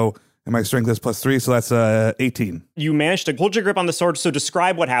we go. And my strength is +3, so that's 18. You managed to hold your grip on the sword. So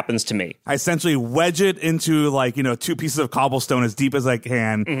describe what happens to me. I essentially wedge it into 2 pieces of cobblestone as deep as I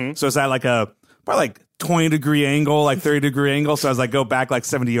can. Mm-hmm. So it's at probably 20-degree angle, 30-degree angle. So as I go back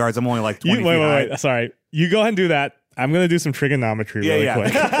 70 yards, I'm only 20 feet high. Wait. Sorry. You go ahead and do that. I'm going to do some trigonometry really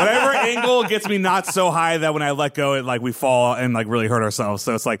quick. Whatever angle gets me not so high that when I let go, it we fall and really hurt ourselves.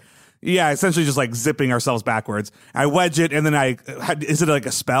 So it's essentially just zipping ourselves backwards. I wedge it, and then is it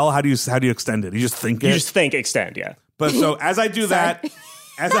a spell? How do you extend it? You just think it? You just think extend, yeah. But so as I do that,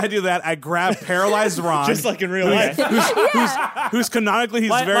 I grab paralyzed Ron. Just like in real life. Who's canonically,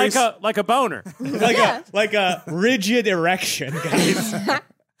 he's like a boner. like a rigid erection, guys.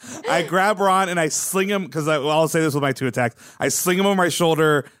 I grab Ron and I sling him, because I'll say this with my 2 attacks. I sling him on my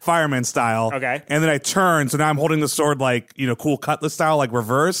shoulder, fireman style. Okay. And then I turn, so now I'm holding the sword like, cool cutlass style, like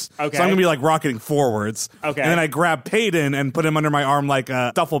reverse. Okay. So I'm going to be like rocketing forwards. Okay. And then I grab Payton and put him under my arm like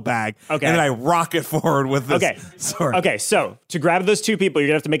a duffel bag. Okay. And then I rocket forward with this sword. Okay, so to grab those 2 people, you're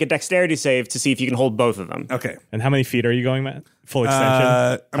going to have to make a dexterity save to see if you can hold both of them. Okay. And how many feet are you going, Matt? Full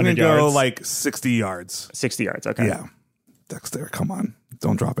extension? I'm going to go like 60 yards. 60 yards, okay. Yeah. Dexter, come on.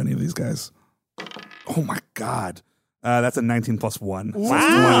 Don't drop any of these guys. Oh my God. That's a 19 plus 1.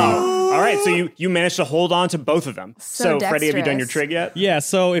 Wow. All right, so you managed to hold on to both of them. So Freddie, have you done your trig yet? Yeah,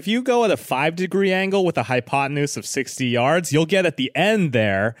 so if you go at a 5-degree angle with a hypotenuse of 60 yards, you'll get at the end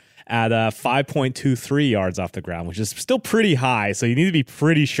there at 5.23 yards off the ground, which is still pretty high, so you need to be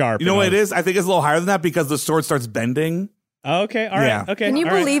pretty sharp. You know what it is? I think it's a little higher than that because the sword starts bending. Okay, all right. Yeah. Okay. Can you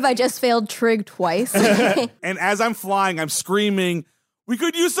believe I just failed trig twice? And as I'm flying, I'm screaming, "We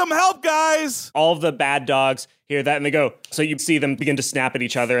could use some help, guys!" All of the bad dogs hear that and they go, so you see them begin to snap at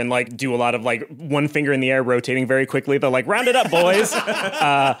each other and like do a lot of like one finger in the air rotating very quickly. They're like, round it up, boys.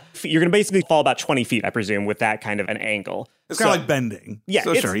 You're going to basically fall about 20 feet, I presume, with that kind of an angle. It's kind of like bending. Yeah.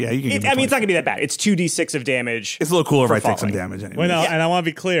 So sure, yeah. You can it's not going to be that bad. It's 2d6 of damage. It's a little cooler if I falling. take some damage anyway. Well, no, and I want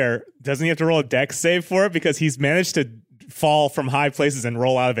to be clear, doesn't he have to roll a dex save for it? Because he's managed to fall from high places and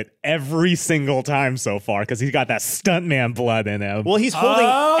roll out of it every single time so far because he's got that stuntman blood in him. Well, he's holding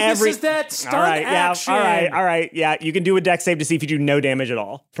every... this is that stunt action. action. All right. Yeah, you can do a dex save to see if you do no damage at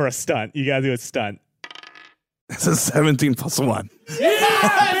all. For a stunt. You got to do a stunt. It's a 17 plus 1.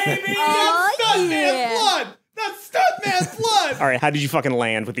 Yeah, baby! yeah. That's stuntman's blood! All right, how did you fucking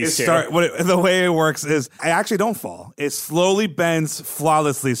land with these two? The way it works is I actually don't fall. It slowly bends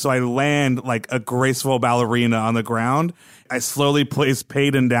flawlessly, so I land like a graceful ballerina on the ground. I slowly place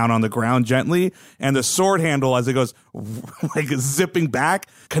Payton down on the ground gently, and the sword handle, as it goes like zipping back,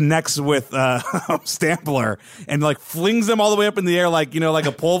 connects with Stampler and like flings them all the way up in the air like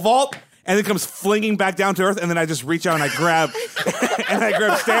a pole vault. And it comes flinging back down to earth, and then I just reach out and I grab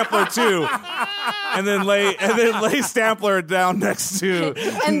Stampler too, and then lay Stampler down next to.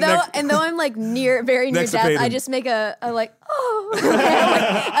 And though I'm like very near death, I just make a like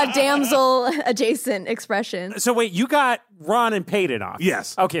a damsel adjacent expression. So wait, you got Ron and Payton off?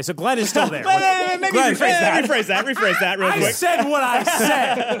 Yes. Okay, so Glenn is still there. Maybe rephrase that real quick. I said what I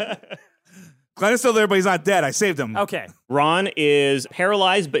said. Glenn is still there, but he's not dead. I saved him. Okay. Ron is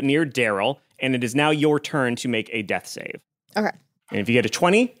paralyzed but near Daryl, and it is now your turn to make a death save. Okay. And if you get a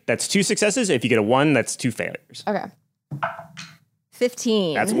 20, that's 2 successes. If you get a 1, that's 2 failures. Okay.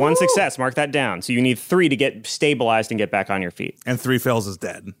 15. That's 1 success. Mark that down. So you need 3 to get stabilized and get back on your feet. And 3 fails is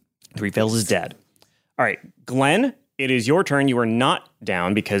dead. 3 fails is dead. All right, Glenn, it is your turn. You are not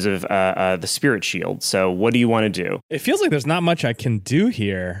down because of the spirit shield. So what do you want to do? It feels like there's not much I can do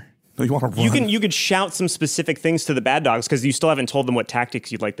here. No, you want to run. You could shout some specific things to the bad dogs because you still haven't told them what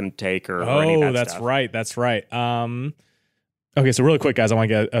tactics you'd like them to take or any of that that's stuff. right. That's right. Okay, so really quick, guys, I want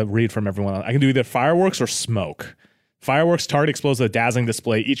to get a read from everyone. I can do either fireworks or smoke. Fireworks, target explodes with a dazzling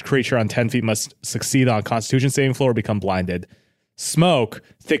display. Each creature on 10 feet must succeed on a Constitution saving throw or become blinded. Smoke,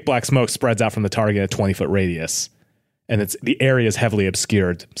 thick black smoke spreads out from the target at a 20-foot radius. And the area is heavily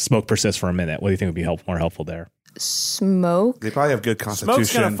obscured. Smoke persists for a minute. What do you think would be more helpful there? Smoke? They probably have good constitution.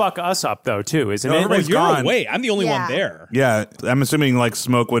 Smoke's going to fuck us up, though, too, isn't it? Well, you're away. I'm the only one there. Yeah, I'm assuming like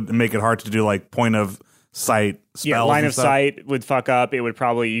smoke would make it hard to do like point of sight spells. Yeah, line and of stuff. sight would fuck up. It would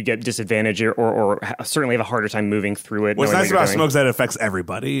probably, you get disadvantage or certainly have a harder time moving through it. What's knowing nice what you're about doing. smoke is that it affects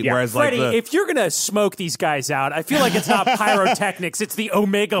everybody. Yeah. Whereas Freddie, like if you're going to smoke these guys out, I feel like it's not pyrotechnics. It's the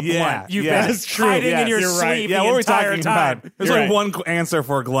Omega blunt. You've been that's true. hiding in your You're sleeve right. the what are we entire talking time. about? There's You're like right. one answer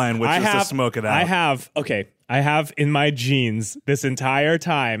for Glenn, which is to smoke it out. I have in my genes this entire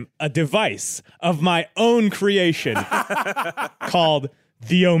time a device of my own creation called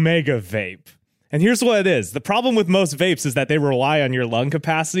the Omega Vape. And here's what it is. The problem with most vapes is that they rely on your lung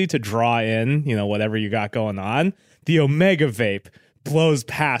capacity to draw in, whatever you got going on. The Omega Vape blows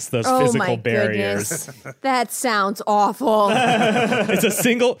past those physical barriers. Goodness. That sounds awful. It's a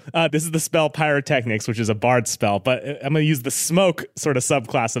single, this is the spell Pyrotechnics, which is a bard spell, but I'm going to use the smoke sort of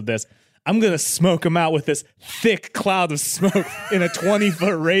subclass of this. I'm going to smoke them out with this thick cloud of smoke in a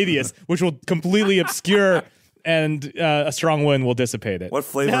 20-foot radius, which will completely obscure and a strong wind will dissipate it. What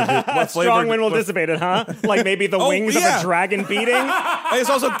flavor? What Strong wind will dissipate it, huh? Like maybe the wings of a dragon beating. It's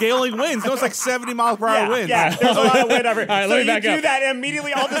also galing winds. No, it's like 70 miles per hour winds. Yeah, there's a lot of wind over. All right, so let me you back do up. that, and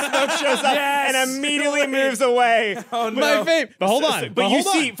immediately all the smoke shows up and immediately moves away. Oh, no. My vape. But hold on. But you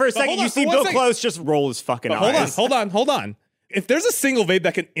see, for a second, you see Bill Close just roll his fucking eyes. Hold on. If there's a single vape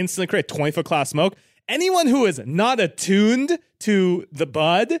that can instantly create 20-foot cloud smoke, anyone who is not attuned to the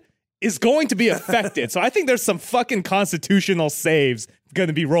bud is going to be affected. So I think there's some fucking constitutional saves going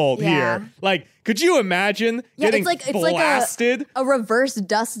to be rolled here. Like, could you imagine getting blasted? Like a reverse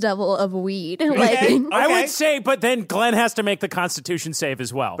dust devil of weed. Okay. I would say, but then Glenn has to make the Constitution save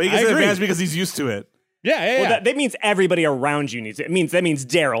as well. But he gets an advantage because he's used to it. Yeah. Well, that means everybody around you needs it. That means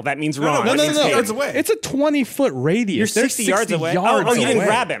Daryl. That means Ron. No. yards away. It's a 20-foot radius. You're They're 60 yards away. Yards You didn't away.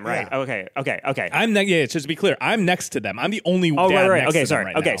 grab him, right? Yeah. Okay. I'm just to be clear, I'm next to them. I'm the only dad right. next Okay, to sorry.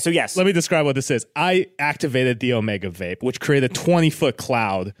 them right Okay, now. so yes. Let me describe what this is. I activated the Omega Vape, which created a 20-foot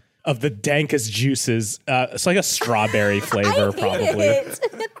cloud of the dankest juices. It's like a strawberry flavor, probably.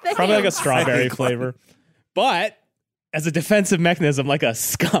 Probably like a strawberry flavor. But as a defensive mechanism, like a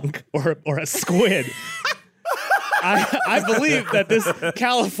skunk or a squid, I believe that this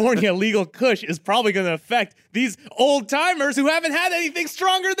California legal kush is probably going to affect these old timers who haven't had anything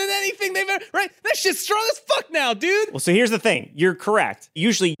stronger than anything they've ever. Right? That shit's strong as fuck now, dude. Well, so here's the thing. You're correct.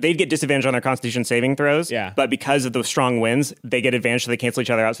 Usually they'd get disadvantage on their Constitution saving throws. Yeah. But because of those strong winds, they get advantage, so they cancel each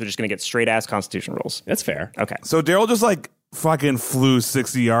other out. So they're just going to get straight ass Constitution rolls. That's fair. Okay. So Daryl just like fucking flew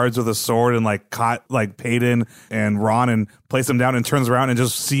 60 yards with a sword and like caught like Peyton and Ron and placed them down and turns around and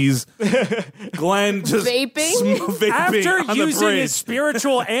just sees Glenn just vaping after on using the his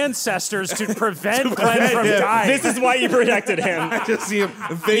spiritual ancestors to prevent Glenn from dying. This is why you protected him. I just see him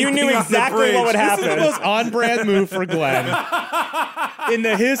vaping You knew on the exactly what would bridge. happen. This is the most on-brand move for Glenn in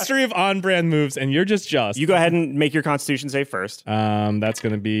the history of on-brand moves, and you're just You go ahead and make your Constitution save first. That's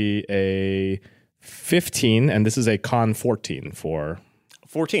going to be a 15, and this is a con 14 for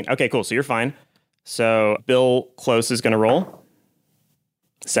 14. Okay, cool. So you're fine. So Bill Close is going to roll.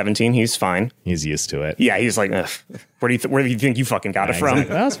 17. He's fine. He's used to it. Yeah, he's like, ugh, where do you think you fucking got it from?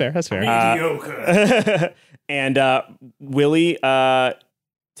 Exactly. That's fair. Mediocre. And Willie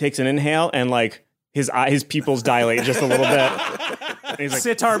takes an inhale and like his pupils dilate just a little bit. And he's like,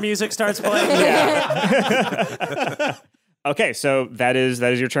 Sitar music starts playing. yeah. Okay, so that is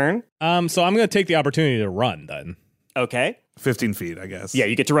your turn. So I'm going to take the opportunity to run then. Okay. 15 feet, I guess. Yeah,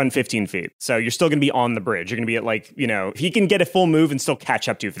 you get to run 15 feet. So you're still going to be on the bridge. You're going to be at like, he can get a full move and still catch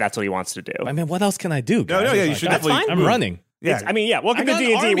up to you if that's what he wants to do. I mean, what else can I do, guys? No, you should that's definitely. fine. I'm running. Yeah. Welcome to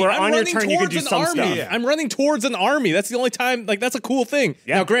D&D where on your turn you can do some stuff. Yeah. I'm running towards an army. That's the only time, like, that's a cool thing.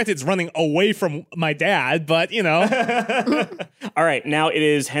 Yeah. Now, granted, it's running away from my dad, but, All right, now it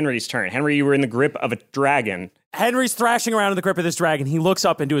is Henry's turn. Henry, you were in the grip of a dragon. Henry's thrashing around in the grip of this dragon. He looks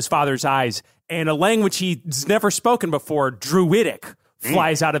up into his father's eyes, and a language he's never spoken before, Druidic,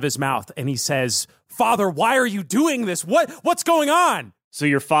 flies out of his mouth, and he says, "Father, why are you doing this? What's going on?" So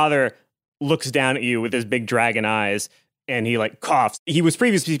your father looks down at you with his big dragon eyes, and he like coughs. He was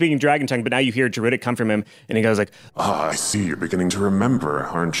previously speaking dragon tongue, but now you hear Druidic come from him, and he goes like, I see you're beginning to remember,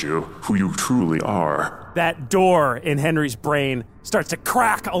 aren't you, who you truly are. That door in Henry's brain starts to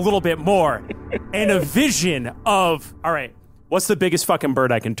crack a little bit more, and a vision of, all right, what's the biggest fucking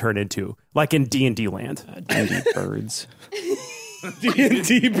bird I can turn into? Like in D&D land. D&D birds.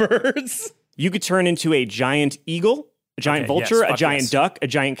 D&D birds. You could turn into a giant eagle, a giant vulture, a giant duck, a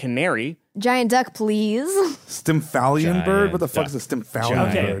giant canary. Giant duck, please. Stymphalian bird? What the fuck is a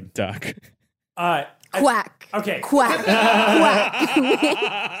Stymphalian bird? Duck. Quack. Okay. Quack. Quack.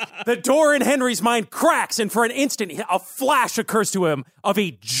 The door in Henry's mind cracks, and for an instant, a flash occurs to him of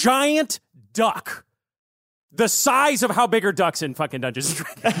a giant duck. The size of how big are ducks in fucking Dungeons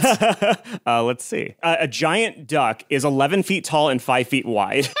 & Dragons? Let's see. A giant duck is 11 feet tall and 5 feet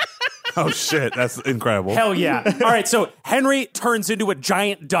wide. Oh, shit. That's incredible. Hell yeah. All right, so Henry turns into a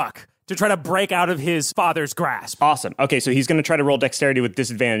giant duck to try to break out of his father's grasp. Awesome. Okay, so he's going to try to roll dexterity with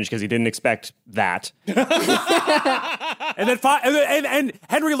disadvantage because he didn't expect that. And then and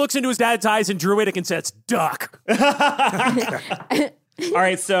Henry looks into his dad's eyes in Druidic and says, "Duck." All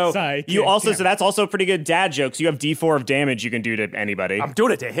right, so Sorry, so that's also a pretty good dad joke. So you have D4 of damage you can do to anybody. I'm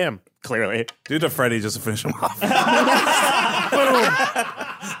doing it to him. Clearly. Do it to Freddy just to finish him off. Boom.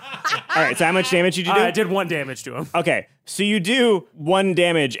 All right, so how much damage did you do? I did 1 damage to him. Okay, so you do 1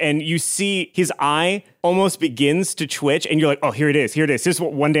 damage, and you see his eye almost begins to twitch, and you're like, oh, here it is. This is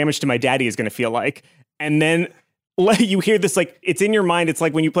what 1 damage to my daddy is going to feel like. And then you hear this, like, it's in your mind. It's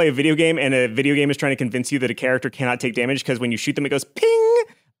like when you play a video game, and a video game is trying to convince you that a character cannot take damage, because when you shoot them, it goes ping.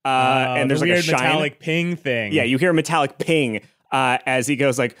 And and there's the like weird a shine. metallic ping thing. Yeah, you hear a metallic ping as he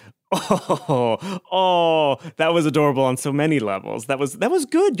goes like, oh, that was adorable on so many levels. That was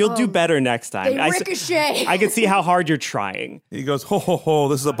good. You'll do better next time. They ricochet. I can see how hard you're trying. He goes, ho, ho, ho,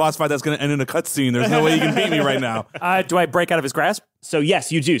 this is a boss fight that's going to end in a cutscene. There's no way you can beat me right now. Do I break out of his grasp? So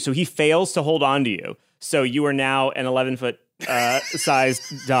yes, you do. So he fails to hold on to you. So you are now an 11-foot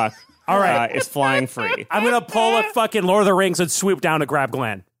sized duck. All right. Is flying free. I'm going to pull a fucking Lord of the Rings and swoop down to grab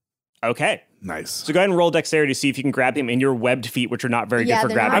Glenn. Okay. Nice. So go ahead and roll dexterity to see if you can grab him in your webbed feet, which are not very good for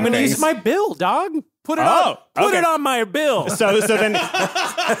they're grabbing not. I'm going to things. use my bill, dog. Put it on. Put okay. it on my bill. So then,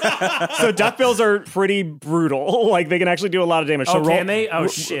 so duckbills are pretty brutal. Like they can actually do a lot of damage. So can they? Oh,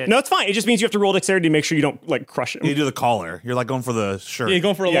 shit. No, it's fine. It just means you have to roll dexterity to make sure you don't like crush him. You do the collar. You're like going for the shirt. Yeah, you're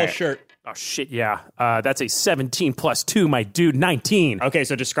going for a little shirt. Oh, shit, yeah. That's a 17 plus 2, my dude, 19. Okay,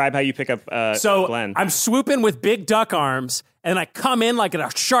 so describe how you pick up So Glenn. I'm swooping with big duck arms, and I come in like at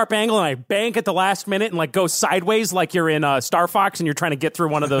a sharp angle, and I bank at the last minute and like go sideways like you're in Star Fox and you're trying to get through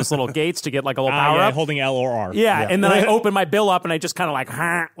one of those little gates to get like a little power up. Holding L or R. Yeah, and then I open my bill up and I just kind of like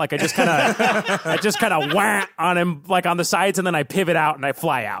I just kind of whack on him like on the sides, and then I pivot out and I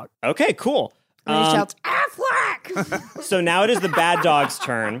fly out. Okay, cool. And he shouts, Affleck! So now it is the bad dog's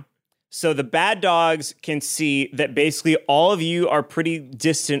turn. So the bad dogs can see that basically all of you are pretty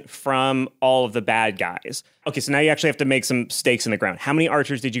distant from all of the bad guys. Okay, so now you actually have to make some stakes in the ground. How many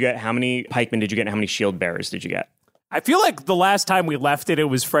archers did you get? How many pikemen did you get? And how many shield bearers did you get? I feel like the last time we left it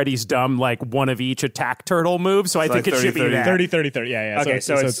was Freddy's dumb, like one of each attack turtle move. So I think it should be that. 30. Yeah. Okay,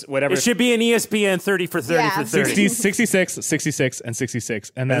 so it's whatever. It should be an ESPN 30 for 30 for 30. 66, 66, and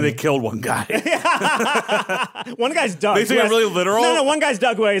 66. And then they killed one guy. One guy's Doug. They think I'm really literal? No, one guy's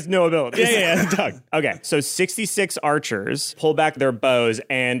Doug who has no abilities. Yeah, Doug. Okay, so 66 archers pull back their bows,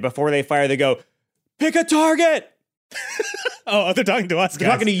 and before they fire, they go, pick a target! Oh, they're talking to us, They're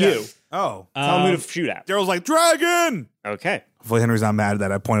guys. talking to you. Oh. Tell them who to shoot at. Daryl's like, dragon! Okay. Hopefully Henry's not mad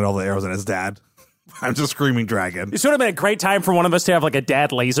that I pointed all the arrows at his dad. I'm just screaming dragon. This would have been a great time for one of us to have like a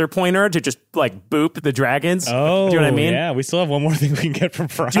dad laser pointer to just like boop the dragons. Oh, do you know what I mean? Yeah, we still have one more thing we can get from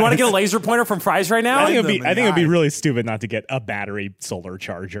Fry's. Do you want to get a laser pointer from Fry's right now? I think it'd be really stupid not to get a battery solar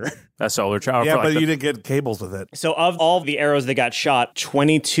charger. A solar charger. Yeah, but you didn't get cables with it. So of all the arrows that got shot,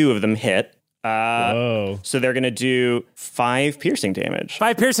 22 of them hit. Whoa. So they're going to do 5 piercing damage.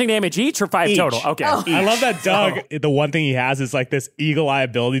 5 piercing damage each or 5 Each. total? Okay. Oh. I love that Doug, the one thing he has is like this eagle eye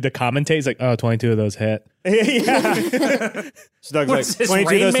ability to commentate. He's like, 22 of those hit. Yeah. So Doug's What like, is this, 22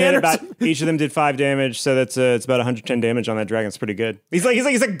 of Rain those Man hit, or about something? each of them did 5 damage, so that's it's about 110 damage on that dragon. It's pretty good. He's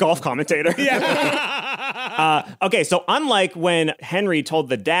a golf commentator. Yeah. Okay, so unlike when Henry told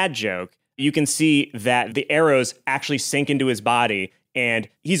the dad joke, you can see that the arrows actually sink into his body. And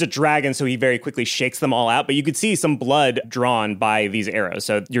he's a dragon, so he very quickly shakes them all out. But you could see some blood drawn by these arrows.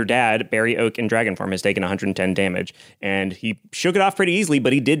 So your dad, Barry Oak in dragon form, has taken 110 damage. And he shook it off pretty easily,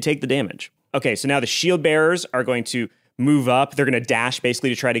 but he did take the damage. Okay, so now the shield bearers are going to move up. They're going to dash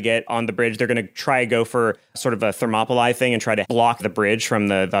basically to try to get on the bridge. They're going to try to go for sort of a Thermopylae thing and try to block the bridge from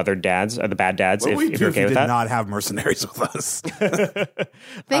the other dads, the bad dads, What would we if do you're if okay you with did that. not have mercenaries with us?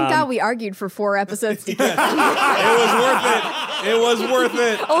 Thank God we argued for 4 episodes to get them. It was worth it. It was worth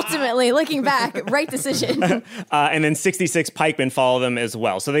it. Ultimately, looking back, right decision. And then 66 pikemen follow them as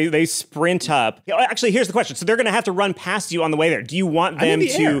well. So they sprint up. Actually, here's the question. So they're going to have to run past you on the way there. Do you want them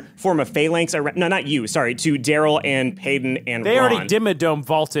to form a phalanx around? No, not you. Sorry, to Daryl and Payton and They Ron. already Dimmadome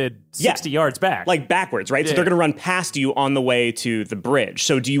vaulted 60 yards back. Like backwards, right? So Yeah. they're going to run past you on the way to the bridge.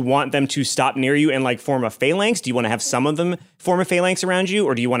 So do you want them to stop near you and like form a phalanx? Do you want to have some of them form a phalanx around you?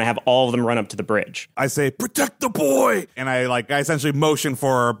 Or do you want to have all of them run up to the bridge? I say, protect the boy! And I essentially motion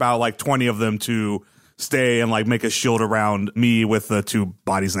for about like 20 of them to stay and like make a shield around me with the 2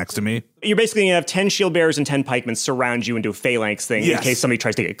 bodies next to me. You're basically going to have 10 shield bearers and 10 pikemen surround you and do a phalanx thing Yes. in case somebody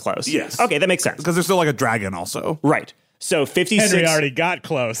tries to get close. Yes. Okay, that makes sense. Because there's still like a dragon also. Right. So 56. Henry already got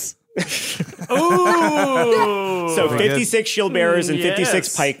close. Ooh. So 56 shield bearers and 56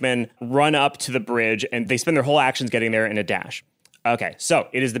 Yes. pikemen run up to the bridge, and they spend their whole actions getting there in a dash. Okay, so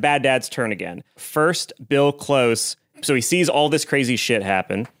it is the bad dad's turn again. First, Bill Close. So he sees all this crazy shit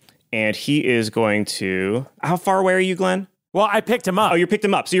happen, and he is going to... How far away are you, Glenn? Well, I picked him up. Oh, you picked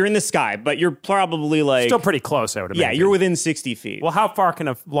him up. So you're in the sky, but you're probably like... Still pretty close, I would imagine. Yeah, you're within 60 feet. Well, how far can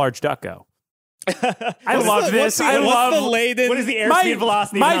a large duck go? I love this. What is the airspeed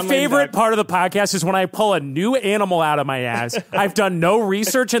velocity? My of an favorite unladen part of the podcast is when I pull a new animal out of my ass. I've done no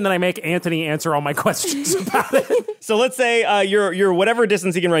research, and then I make Anthony answer all my questions about it. duck? So let's say you're whatever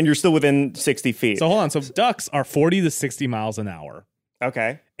distance he can run, you're still within 60 feet. So hold on. So ducks are 40 to 60 miles an hour.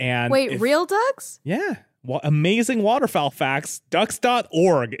 Okay. And Wait, real ducks? Yeah. amazing waterfowl facts.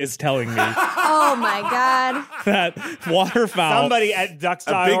 Ducks.org is telling me Oh my God. that waterfowl. Somebody at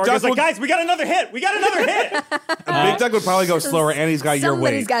Ducks.org is like, guys, we got another hit. We got another hit. Big Duck would probably go slower, and he's got your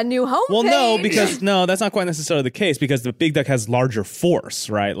weight. Somebody's got a new homepage. Well, no, because no, that's not quite necessarily the case because the big duck has larger force,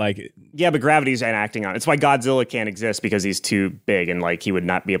 right? Like, Yeah, but gravity's enacting on it. It's why Godzilla can't exist because he's too big and like he would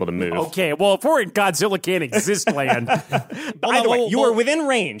not be able to move. Okay, well, if we're in Godzilla can't exist land. Either way, you are within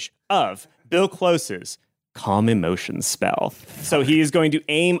range of Bill Close's Calm Emotions spell. So he is going to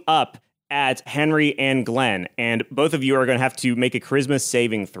aim up at Henry and Glenn, and both of you are going to have to make a charisma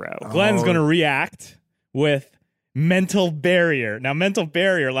saving throw. Glenn's going to react with mental barrier. Now, mental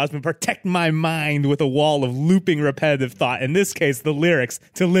barrier allows me to protect my mind with a wall of looping repetitive thought. In this case, the lyrics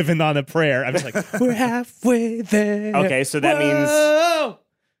to Living on a Prayer. I'm just like, we're halfway there. Okay, so that means...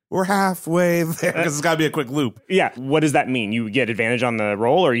 We're halfway there because it's got to be a quick loop. Yeah, what does that mean? You get advantage on the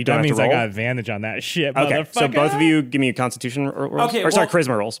roll, or you don't That have means to roll? I got advantage on that shit, Okay, motherfucker. so both of you give me a Constitution rolls. Okay, or sorry, well-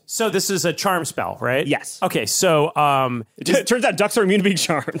 charisma rolls. So this is a charm spell, right? Yes. Okay, so It turns out ducks are immune to being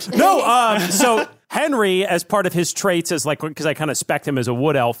charmed. no, so Henry, as part of his traits, is like because I kind of spec'd him as a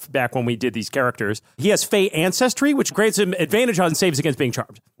wood elf back when we did these characters. He has Fey ancestry, which grants him advantage on saves against being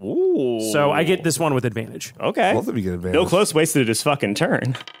charmed. Ooh. So I get this one with advantage. Okay. Both of you get advantage. Bill Close wasted his fucking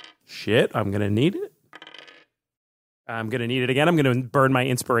turn. Shit, I'm gonna need it. I'm gonna need it again. I'm gonna burn my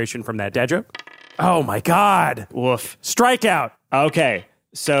inspiration from that dad joke. Oh my God! Woof. Strikeout. Okay.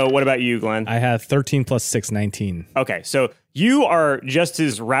 So what about you, Glenn? I have 13 plus 6, 19. Okay, so you are just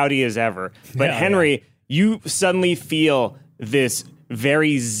as rowdy as ever. But Hell Henry, you suddenly feel this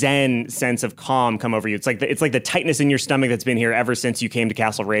very zen sense of calm come over you. It's like the tightness in your stomach that's been here ever since you came to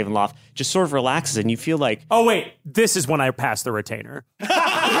Castle Ravenloft just sort of relaxes, and you feel like, Oh wait, this is when I pass the retainer.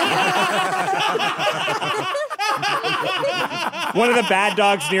 one of the bad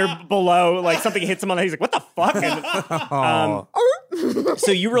dogs below, like something hits him on the head. He's like, what the fuck? And,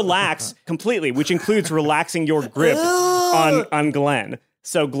 so you relax completely, which includes relaxing your grip on Glenn.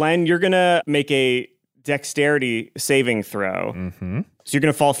 So Glenn, you're going to make a dexterity saving throw. Mm-hmm. So you're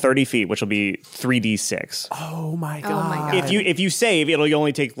going to fall 30 feet, which will be 3d6. Oh my God. Oh my God. If you save, it'll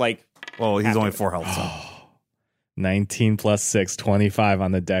only take like... Well, he's only 4 health. So. 19 plus 6, 25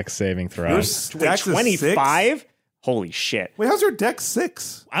 on the dex saving throw. Your Wait, dex is 25? 6? Holy shit. Wait, how's your dex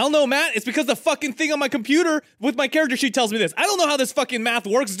 6? I don't know, Matt. It's because the fucking thing on my computer with my character sheet tells me this. I don't know how this fucking math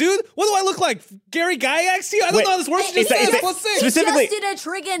works, dude. What do I look like? Gary Gygax to you? I don't Wait, know how this works. it's Just a- say plus 6. specifically- Just did a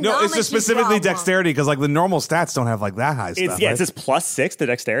trigonometry No, it's just specifically problem. dexterity because like the normal stats don't have like that high stuff. It right? says plus 6 to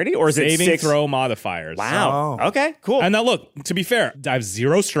dexterity? Or is it Saving 6? throw modifiers. Wow. Oh. Okay, cool. And now look, to be fair, I have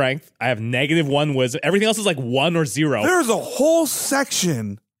 0 strength. I have -1 wisdom. Everything else is like 1 or 0. There's a whole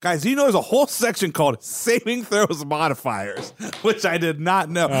section. Guys, you know there's a whole section called saving throws modifiers, which I did not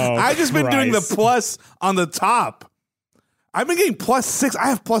know. Oh, I've just been doing the Christ. plus on the top. I've been getting +6. I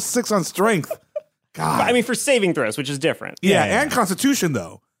have +6 on strength. God. I mean, for saving throws, which is different. yeah, yeah. and constitution,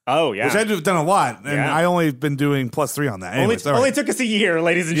 though. Oh, yeah. Which I've done a lot, and Yeah. I only been doing +3 on that. only, Anyways, all only right. took us a year,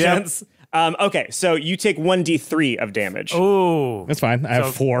 ladies and Yep. gents. Okay, so you take 1d3 of damage. Ooh. That's fine. I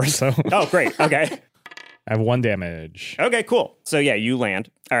have 4, so Oh, great. Okay. I have 1 damage. Okay, cool. So yeah, you land.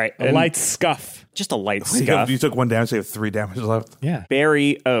 All right. A and light scuff. Just a light You scuff. took 1 damage, so you have 3 damage left. Yeah.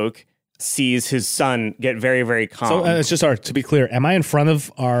 Barry Oak sees his son get very, very calm. So it's just to be clear, am I in front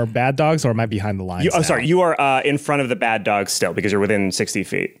of our bad dogs or am I behind the lines? now? sorry, you are in front of the bad dogs still because you're within 60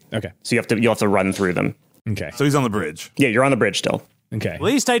 feet. Okay. So you'll have to run through them. Okay. So he's on the bridge. Yeah, you're on the bridge still. Okay. At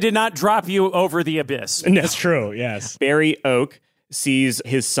least I did not drop you over the abyss. That's true. Yes. Barry Oak sees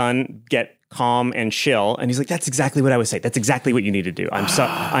his son get calm and chill, and he's like, "That's exactly what I would say. That's exactly what you need to do.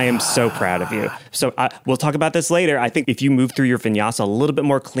 I am so proud of you." So we'll talk about this later. I think if you move through your vinyasa a little bit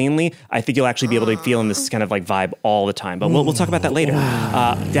more cleanly, I think you'll actually be able to feel in this kind of like vibe all the time. But we'll talk about that later.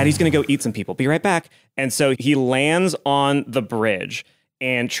 Daddy's gonna go eat some people. Be right back. And so he lands on the bridge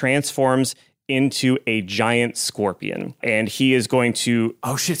and transforms into a giant scorpion, and he is going to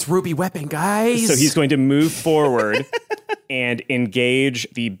Oh shit, it's Ruby Weapon, guys. so he's going to move forward and engage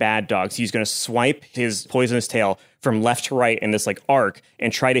the bad dogs. He's going to swipe his poisonous tail from left to right in this like arc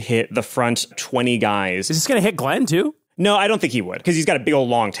and try to hit the front 20 guys. Is this gonna hit Glenn too? No, I don't think he would, because he's got a big old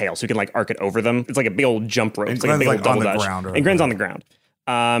long tail, so he can like arc it over them. It's like a big old jump rope. And It's like a big Glenn's, old like, on double the dutch. ground or And Gren's whatever. on the ground.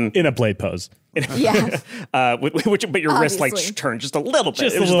 In a blade pose. Yeah. But your wrist like Obviously. turned just a little bit.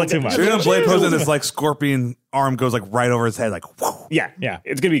 Just It a was little like too much. So you're gonna blade pose, and this like scorpion arm goes like right over his head, like whoa. Yeah. Yeah.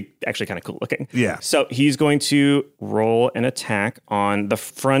 It's going to be actually kind of cool looking. Yeah. So he's going to roll an attack on the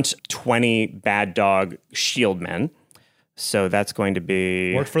front 20 bad dog shield men. So that's going to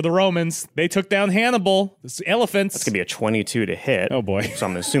be... Worked for the Romans. They took down Hannibal. It's elephants. It's going to be a 22 to hit. Oh, boy. So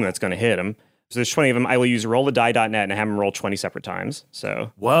I'm going to assume that's going to hit him. So there's 20 of them. I will use rolladie.net and have them roll 20 separate times.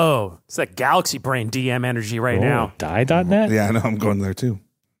 So whoa, it's that Galaxy Brain DM energy right now. Die.net? Yeah, I know. I'm going there too.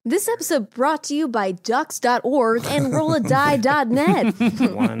 This episode brought to you by ducks.org and rolladie.net. I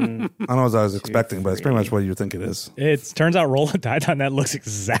don't know what I was expecting, but it's pretty much what you think it is. It turns out rolladie.net looks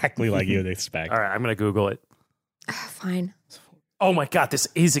exactly like you would expect. All right, I'm going to Google it. Fine. Oh my God, this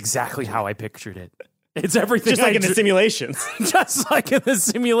is exactly how I pictured it. It's everything just like in the simulations. Just like in the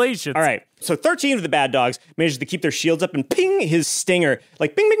simulations. All right. So 13 of the bad dogs manages to keep their shields up and ping, his stinger,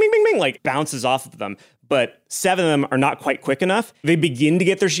 like bing, bing, bing, bing, bing, like bounces off of them. But 7 of them are not quite quick enough. They begin to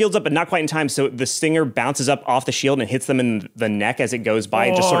get their shields up, but not quite in time. So the stinger bounces up off the shield and hits them in the neck as it goes by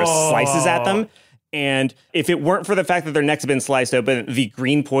and just sort of slices at them. And if it weren't for the fact that their necks have been sliced open, the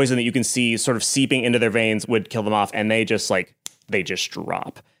green poison that you can see sort of seeping into their veins would kill them off. And they just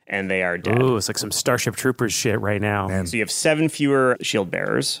drop. And they are dead. Ooh, it's like some Starship Troopers shit right now. Man. So you have 7 fewer shield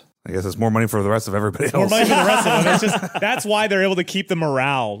bearers. I guess it's more money for the rest of everybody else. More money for the rest of them. It's just, that's why they're able to keep the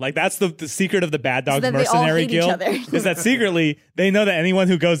morale. Like, that's the secret of the Bad Dogs Mercenary Guild. Is that secretly, they know that anyone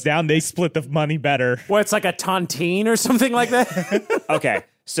who goes down, they split the money better. Well, it's like a tontine or something like that? Okay,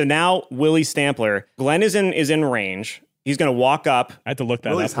 so now Willie Stampler. Glenn is in range. He's going to walk up. I had to look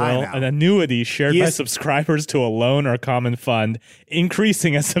that up, Will. An annuity shared by subscribers to a loan or common fund,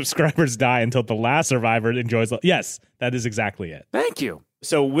 increasing as subscribers die until the last survivor enjoys. Yes, that is exactly it. Thank you.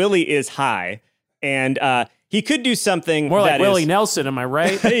 So Willie is high, and he could do something more like Willie Nelson, am I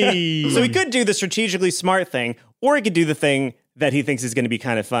right? Hey. So he could do the strategically smart thing, or he could do the thing that he thinks is going to be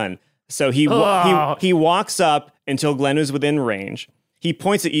kind of fun. So he walks up until Glenn is within range. He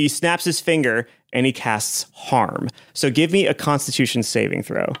points at you, he snaps his finger, and he casts Harm. So give me a Constitution saving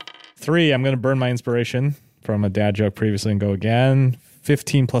throw. 3, I'm going to burn my inspiration from a dad joke previously and go again.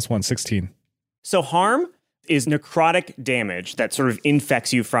 15 plus 1, 16. So Harm is necrotic damage that sort of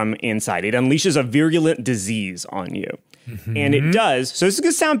infects you from inside. It unleashes a virulent disease on you. Mm-hmm. And it does, so this is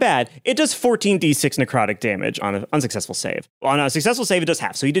going to sound bad, it does 14d6 necrotic damage on an unsuccessful save. On a successful save, it does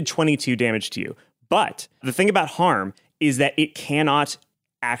half. So he did 22 damage to you. But the thing about Harm is that it cannot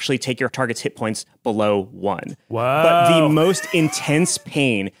actually take your target's hit points below 1. Whoa. But the most intense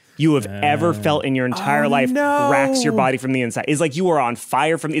pain you have ever felt in your entire life racks your body from the inside. It's like you are on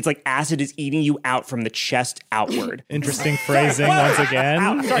fire it's like acid is eating you out from the chest outward. Interesting phrasing once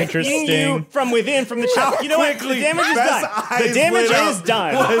again. Interesting. Eating you from within, from the chest. You know what? The damage is done. The damage is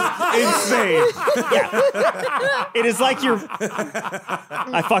done. Insane. Yeah. It is like you're...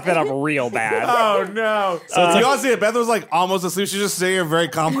 I fucked that up real bad. Oh, no. So you all see it. Beth was like almost asleep. She's just sitting here very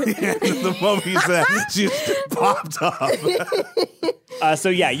calmly. And the moment he said that, she just popped up. So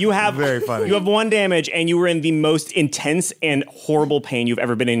yeah, you have very funny. You have 1 damage, and you were in the most intense and horrible pain you've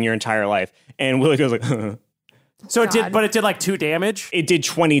ever been in your entire life. And Willie goes like, So it did like 2 damage? It did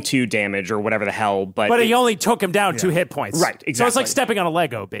 22 damage or whatever the hell, but he only took him down 2 hit points. Right, exactly. So it's like stepping on a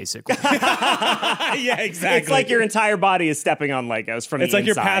Lego, basically. Yeah, exactly. It's like your entire body is stepping on Legos from the inside. It's like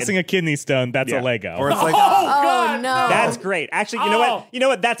you're passing a kidney stone. That's a Lego. Or it's like, oh no. That's great. Actually, you know what? You know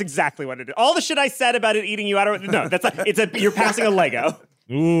what? That's exactly what it is. All the shit I said about it eating you out of no, that's not, you're passing a Lego.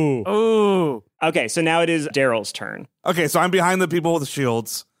 Ooh. Okay, so now it is Daryl's turn. Okay, so I'm behind the people with the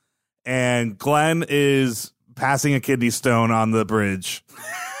shields, and Glenn is passing a kidney stone on the bridge.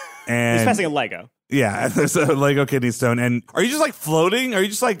 And he's passing a Lego. Yeah, there's a Lego kidney stone. And are you just like floating? Are you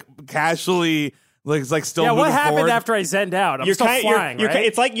just like casually like still moving what happened forward? after I zenned out? I'm still flying, right?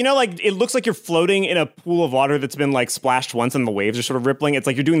 It's like, it looks like you're floating in a pool of water that's been like splashed once and the waves are sort of rippling. It's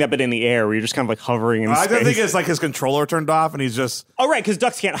like you're doing that, but in the air where you're just kind of like hovering in space. I don't think it's like his controller turned off and he's just... Oh, right, because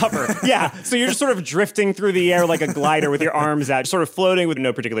ducks can't hover. Yeah, so you're just sort of drifting through the air like a glider with your arms out, sort of floating with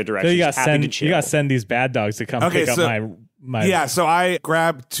no particular direction. So you got to send these bad dogs to come pick up my... Yeah, so I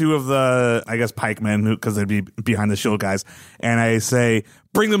grab 2 of the, I guess, pikemen, because they'd be behind the shield guys, and I say,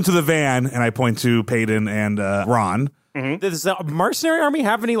 bring them to the van, and I point to Peyton and Ron. Mm-hmm. Does the mercenary army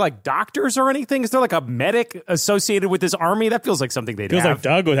have any like doctors or anything? Is there like a medic associated with this army? That feels like something they'd have. Feels like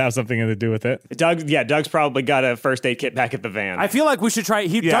Doug would have something to do with it. Doug's probably got a first aid kit back at the van. I feel like we should try.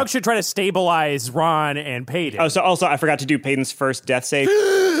 Doug should try to stabilize Ron and Peyton. Oh, so also I forgot to do Peyton's first death save.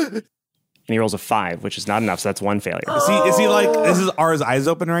 And he rolls a 5, which is not enough, so that's 1 failure. Is he like, are his eyes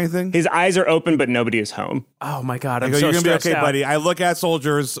open or anything? His eyes are open, but nobody is home. Oh my God, I'm so you're gonna be okay, out. buddy. I look at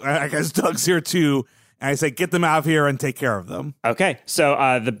soldiers, I guess Doug's here too, and I say, get them out of here and take care of them. Okay,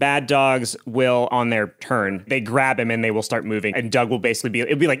 so the bad dogs will, on their turn, they grab him and they will start moving, and Doug will basically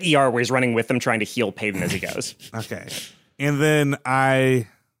it'll be like ER where he's running with them trying to heal Peyton as he goes. Okay. And then I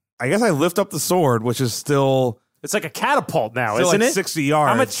guess I lift up the sword, which is still It's like a catapult now, So isn't like it? 60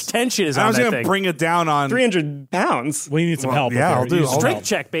 yards. How much tension is I on was that going thing? to bring it down on 300 pounds. We need some help. yeah, here. I'll do- You need some Strength help.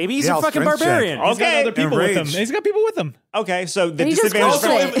 check, baby. He's Yeah, a I'll fucking strength check. barbarian. He's got Okay. other people with him. Enraged. He's got people with him. Okay, so the And he just disadvantage.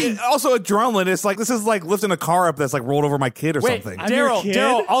 calls it. Also, adrenaline. It's like this is like lifting a car up that's like rolled over my kid or Wait, something. I'm your kid?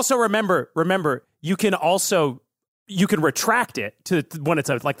 Daryl. Also remember, you can retract it to when it's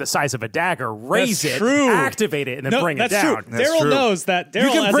like the size of a dagger, raise That's it, true. activate it, and then bring it that's down. True. That's Daryl true. knows that. Daryl You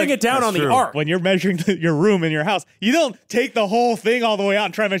can as bring a- it down That's on the true. arc. When you're measuring your room in your house, you don't take the whole thing all the way out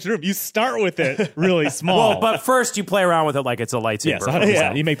and try to measure the room. You start with it really small. Well, but first you play around with it like it's a lightsaber. yes, 100%.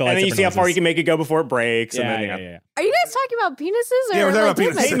 Yeah. You make the and then lightsaber you see how far noises. you can make it go before it breaks. Yeah, and then, yeah, you know. yeah. Are you guys talking about penises or Yeah, we're talking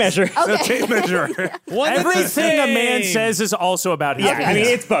like about tape penises. Tape measure. Okay. Tape measure. Everything a man says is also about his Yeah, Okay. I mean,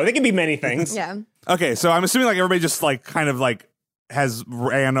 penis. it's both. It can be many things. Yeah. Okay, so I'm assuming like everybody just like kind of like has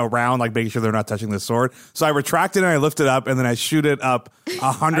ran around like making sure they're not touching the sword. So I retract it and I lift it up and then I shoot it up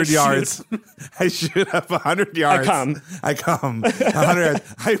 100 yards. I shoot up 100 yards. I come 100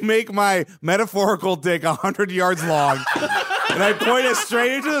 yards. I make my metaphorical dick 100 yards long and I point it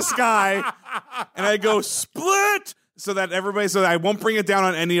straight into the sky and I go split so that I won't bring it down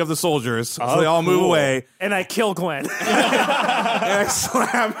on any of the soldiers. So they all move away. And I kill Glenn. And I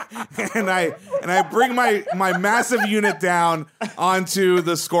slam and I bring my massive unit down onto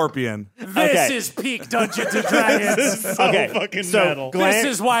the scorpion. This Okay. is peak Dungeons and Dragons. So fucking metal. This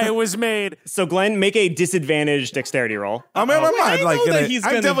is why it was made. So Glenn, make a disadvantaged dexterity roll. I'm not I like know that gonna, he's I'm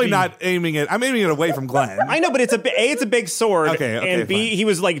gonna definitely be- not aiming it. I'm aiming it away from Glenn. I know, but it's a big sword. Okay, and B, fine. he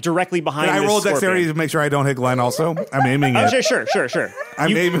was like directly behind. And I this roll scorpion. dexterity to make sure I don't hit Glenn also. I'm aiming Oh, it. sure.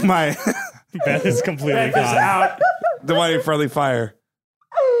 I'm aiming my Beth is completely It's gone. out. the one in friendly fire.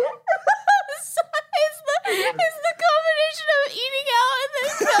 It's the combination of eating out and then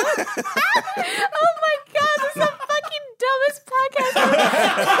oh my god, this is the fucking dumbest podcast.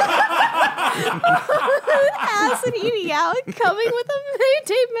 Ass and eating out, coming with a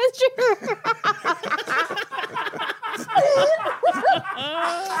tape measure.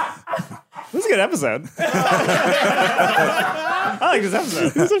 This is a good episode. I like this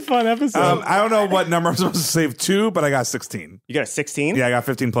episode. It's a fun episode. I don't know what number I'm supposed to save 2, but I got 16. You got a 16? Yeah, I got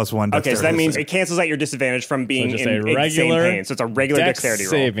 15 plus 1. Okay, so that means it cancels out your disadvantage from being just in a insane regular pain. So it's a regular Dex dexterity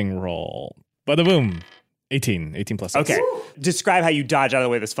roll. saving roll. Bada boom. 18 plus 6. Okay. Describe how you dodge out of the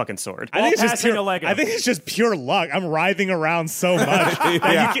way of this fucking sword. I think, it's just passing pure, a Lego. I think it's just pure luck. I'm writhing around so much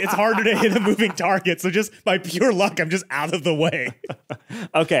that it's harder to hit a moving target. So just by pure luck, I'm just out of the way.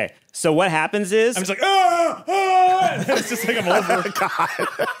 Okay. So what happens is I'm just like, ah! It's just like I'm over.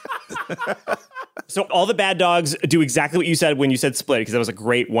 so all the bad dogs do exactly what you said when you said split, because that was a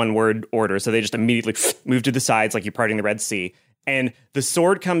great one-word order. So they just immediately move to the sides like you're parting the Red Sea. And the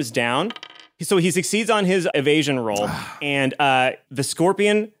sword comes down. So he succeeds on his evasion roll. And the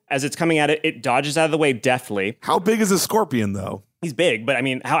scorpion, as it's coming at it, it dodges out of the way deftly. How big is a scorpion, though? He's big, but I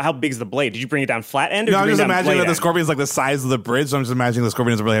mean, how big is the blade? Did you bring it down flat end? Or No, did I'm you just bring it down imagining blade that the end? scorpion's like the size of the bridge, so I'm just imagining the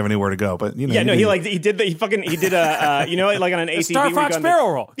scorpion doesn't really have anywhere to go. But, you know. Yeah, no, he did a like on an ACV. Star Fox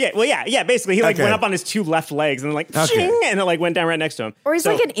barrel roll. Yeah, well, yeah, basically he like Okay. went up on his two left legs and then like Okay. shing, and it like went down right next to him. Or he's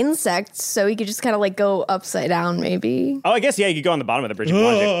So- like an insect, so he could just kind of like go upside down, maybe. Oh, I guess, yeah, you could go on the bottom of the bridge if you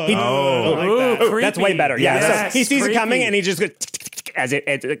wanted. He- Ooh, that's way creepy. better. Yeah, Yes, so he sees it coming creepy. and he just goes as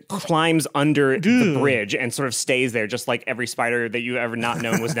it climbs under the bridge and sort of stays there, just like every spider that you ever not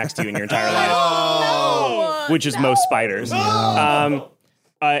known was next to you in your entire life, which is most spiders.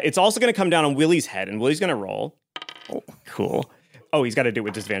 It's also going to come down on Willie's head, and Willie's going to roll. Oh, cool. Oh, he's got to do it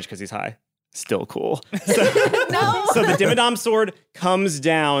with disadvantage because he's high. Still cool. So the Dimmadom sword comes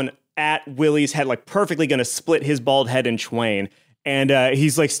down at Willie's head, like perfectly going to split his bald head in twain. And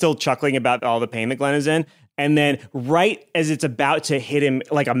he's like still chuckling about all the pain that Glenn is in. And then right as it's about to hit him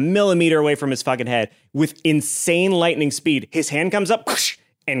like a millimeter away from his fucking head, with insane lightning speed, his hand comes up whoosh,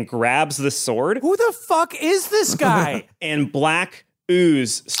 and grabs the sword. Who the fuck is this guy? And black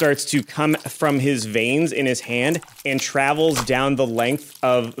ooze starts to come from his veins in his hand and travels down the length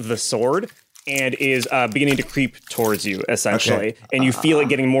of the sword and is beginning to creep towards you, essentially. Okay. And you feel it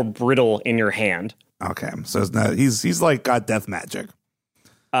getting more brittle in your hand. Okay, so it's not, he's like got death magic.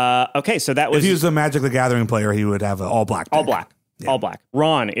 Okay, so that was If he was a Magic the Gathering player, he would have an all black. all black. All black.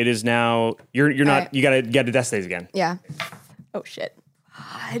 Ron, it is now you're not right. you gotta get a death saves again. Yeah. Oh shit.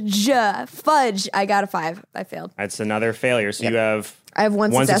 Fudge. I got a 5. I failed. That's another failure. So you have I have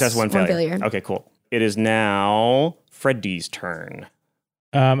one success, one one failure. failure. Okay, cool. It is now Freddy's turn.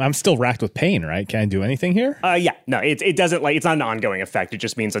 I'm still racked with pain, right? Can I do anything here? Yeah, no, it doesn't it's not an ongoing effect. It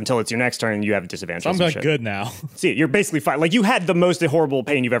just means until it's your next turn, you have a disadvantage. So I'm on some like shit. good now. See, you're basically fine. Like you had the most horrible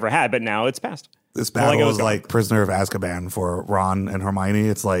pain you've ever had, but now it's past. This Well, I battle goes is like Prisoner of Azkaban for Ron and Hermione.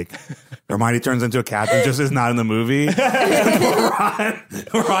 It's like Hermione turns into a cat and just is not in the movie.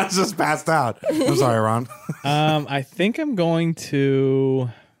 Ron's just passed out. I'm sorry, Ron. I think I'm going to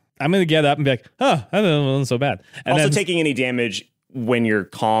get up and be like, oh, that wasn't so bad. And also, then, taking any damage when you're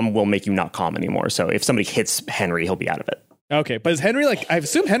calm will make you not calm anymore. So if somebody hits Henry, he'll be out of it. Okay, but is Henry I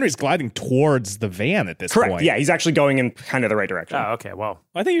assume Henry's gliding towards the van at this Correct. point. Yeah, he's actually going in kind of the right direction. Oh, okay. Well,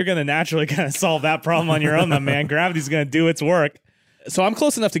 I think you're going to naturally kind of solve that problem on your own, my man. Gravity's going to do its work. So I'm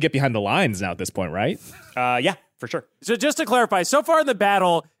close enough to get behind the lines now at this point, right? Yeah, for sure. So just to clarify, so far in the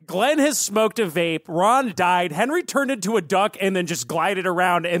battle, Glenn has smoked a vape, Ron died, Henry turned into a duck and then just glided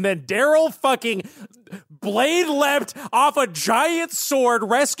around, and then Daryl fucking blade leapt off a giant sword,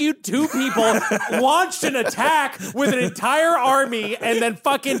 rescued 2 people, launched an attack with an entire army, and then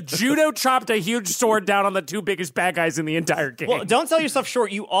fucking judo chopped a huge sword down on the 2 biggest bad guys in the entire game. Well, don't sell yourself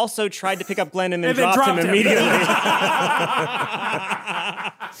short. You also tried to pick up Glenn and then dropped him immediately.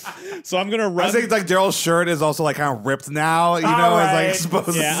 So I'm gonna run. I think like Daryl's shirt is also like kind of ripped now, you know, right. it's like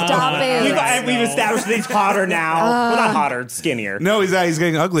exposed. Stop it. We've established that he's hotter now. Well, not hotter, skinnier. No, he's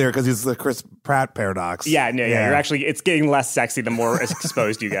getting uglier because he's the Chris Pratt paradox. Yeah, you're actually, it's getting less sexy the more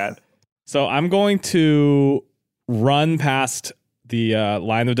exposed you get. So I'm going to run past the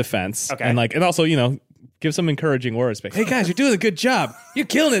line of defense. Okay. And also, give some encouraging words. Like, hey guys, you're doing a good job. You're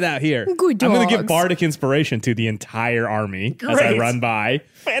killing it out here. Good I'm going to give dogs. bardic inspiration to the entire army as I run by.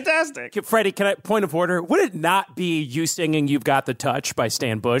 Fantastic. Freddie, can I point of order? Would it not be you singing "You've Got the Touch" by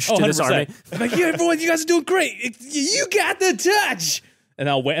Stan Bush to this 100%. army? I'm like, yeah, everyone, you guys are doing great. You got the touch. And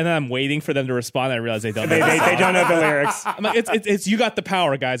I'll wait, and then I'm waiting for them to respond. And I realize they don't. They don't know the lyrics. I'm like, it's you got the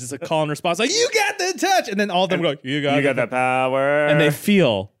power, guys. It's a call and response. Like, you got the touch, and then all of them go, you got the power, and they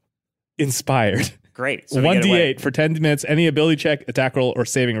feel inspired. Great. So 1d8 for 10 minutes, any ability check, attack roll, or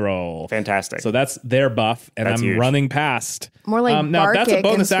saving roll. Fantastic. So that's their buff, and That's I'm huge. running past. More like now that's a Barkick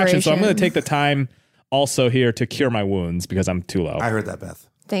bonus action, so I'm going to inspiration. take the time also here to cure my wounds because I'm too low. I heard that, Beth.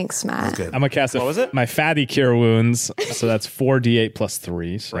 Thanks, Matt. Good. I'm going to cast What was it? my fatty cure wounds, so that's 4d8 plus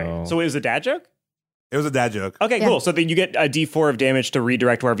 3. So, Right. So it was a dad joke? It was a dad joke. Okay, Yeah. cool. So then you get a D4 of damage to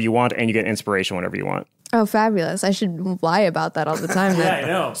redirect wherever you want, and you get inspiration whenever you want. Oh, fabulous. I should lie about that all the time. I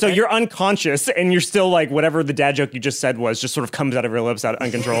know. So you're unconscious, and you're still like, whatever the dad joke you just said was just sort of comes out of your lips out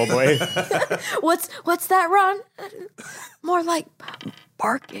uncontrollably. What's that, Ron? More like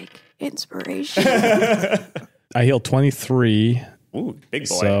Barkick inspiration. I heal 23. Ooh, big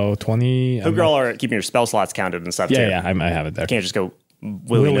boy. So 20. Hope you all are keeping your spell slots counted and stuff, too. Yeah, I have it there. You can't just go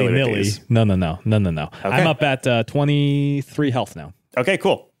willy-nilly with these. No. I'm up at 23 health now. Okay,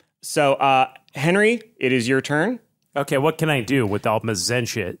 cool. So, Henry, it is your turn. Okay, what can I do with all my Zen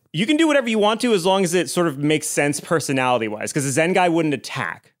shit? You can do whatever you want to as long as it sort of makes sense personality-wise, because a Zen guy wouldn't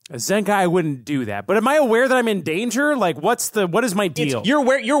attack. A Zen guy wouldn't do that. But am I aware that I'm in danger? Like, what is my deal?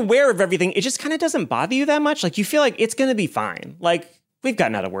 You're aware of everything. It just kind of doesn't bother you that much. Like, you feel like it's going to be fine. Like, we've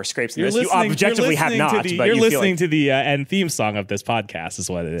gotten out of worse scrapes than this. You objectively have not. But you're you listening feel to the end theme song of this podcast is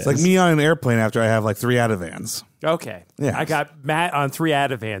what it is. It's like me on an airplane after I have like 3 Adivans. Okay. Yeah. I got Matt on 3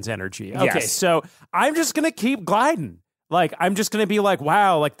 Adivans energy. Okay, Yes. so I'm just going to keep gliding. Like, I'm just going to be like,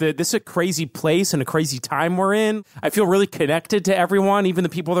 wow, like this is a crazy place and a crazy time we're in. I feel really connected to everyone, even the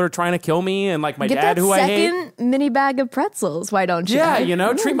people that are trying to kill me and like my Get dad that who I hate. second mini bag of pretzels. Why don't you?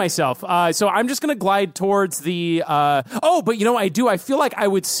 Yeah, treat myself. So I'm just going to glide towards the, but I feel like I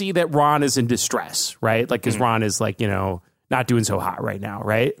would see that Ron is in distress, right? Like, because Ron is like, not doing so hot right now,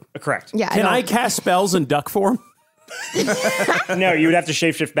 right? Correct. Yeah. Can I cast spells in duck form? No, you would have to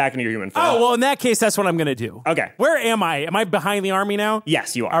shapeshift back into your human form. Oh, well, in that case, that's what I'm going to do. Okay. Where am I? Am I behind the army now?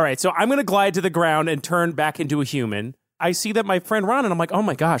 Yes, you are. All right, so I'm going to glide to the ground and turn back into a human. I see that my friend Ron, and I'm like, oh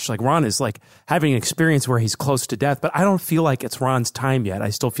my gosh, like Ron is like having an experience where he's close to death, but I don't feel like it's Ron's time yet. I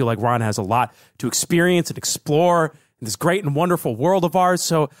still feel like Ron has a lot to experience and explore in this great and wonderful world of ours.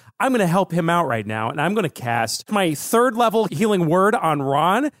 So I'm going to help him out right now, and I'm going to cast my 3rd level healing word on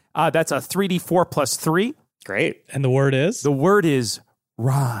Ron. That's a 3d4 plus 3. Great. and the word is? The word is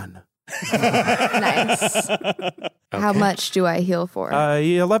Ron. Nice. How much do I heal for?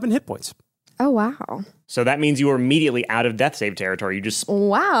 11 hit points. Oh, wow. So that means you are immediately out of death save territory. You just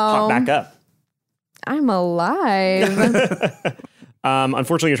Wow. pop back up. I'm alive.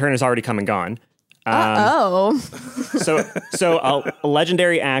 Unfortunately, your turn has already come and gone. Uh-oh. So a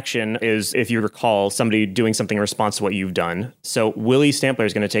legendary action is, if you recall, somebody doing something in response to what you've done. So Willie Stampler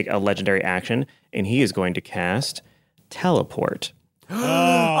is going to take a legendary action, and he is going to cast Teleport.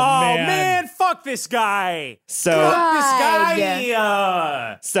 Oh, man, fuck this guy. So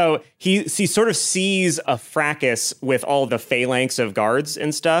God. So he sort of sees a fracas with all the phalanx of guards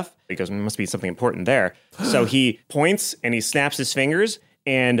and stuff. He goes, there must be something important there. So he points and he snaps his fingers,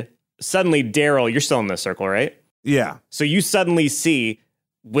 and suddenly Daryl, you're still in this circle, right? Yeah. So you suddenly see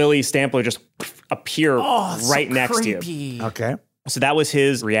Willie Stampler just appear right next to you. Okay. So that was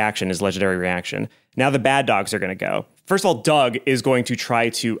his reaction, his legendary reaction. Now the bad dogs are going to go. First of all, Doug is going to try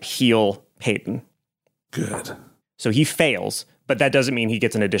to heal Peyton. Good. So he fails, but that doesn't mean he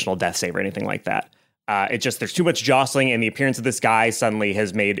gets an additional death save or anything like that. It's just there's too much jostling, and the appearance of this guy suddenly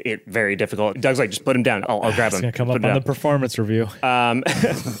has made it very difficult. Doug's like, just put him down. I'll grab him. It's going to come up on the performance review. And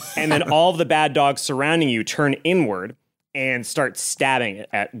then all of the bad dogs surrounding you turn inward and start stabbing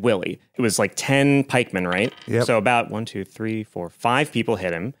at Willie. It was like 10 pikemen, right? Yep. So about 5 people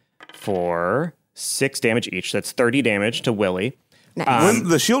hit him for 6 damage each. That's 30 damage to Willie. Nice.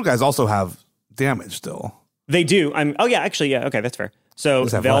 The shield guys also have damage still. They do. Okay, that's fair. So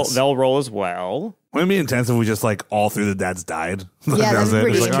they'll roll as well. Wouldn't it be intense if we just like all three of the dads died? Yeah, that's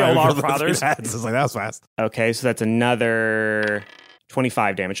pretty like, killed our brothers. It's like, that was fast. Okay, so that's another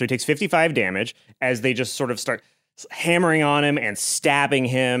 25 damage. So he takes 55 damage as they just sort of start hammering on him and stabbing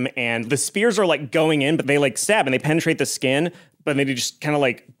him. And the spears are like going in, but they like stab and they penetrate the skin, but then he just kind of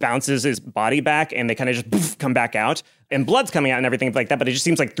like bounces his body back and they kind of just come back out. And blood's coming out and everything like that, but it just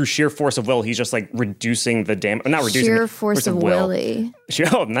seems like through sheer force of will, he's just like reducing the damage. Not reducing sheer force of will. Willie.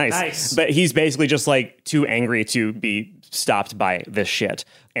 Oh, nice. But he's basically just like too angry to be stopped by this shit.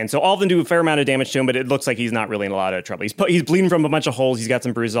 And so all of them do a fair amount of damage to him, but it looks like he's not really in a lot of trouble. He's bleeding from a bunch of holes. He's got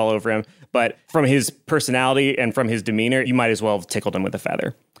some bruises all over him. But from his personality and from his demeanor, you might as well have tickled him with a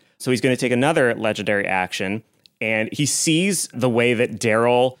feather. So he's going to take another legendary action. And he sees the way that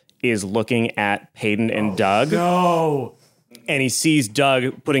Daryl is looking at Peyton and Doug. No. And he sees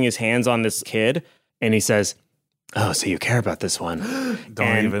Doug putting his hands on this kid. And he says, "Oh, so you care about this one."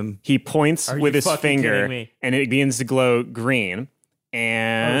 Don't even. He points with his finger kidding me? and it begins to glow green.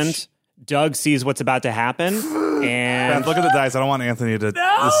 And Doug sees what's about to happen. And Beth, look at the dice. I don't want Anthony to. This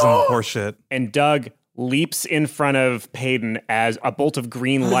is some horse shit. And Doug leaps in front of Peyton as a bolt of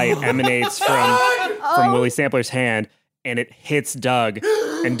green light emanates from Willie Stampler's hand, and it hits Doug.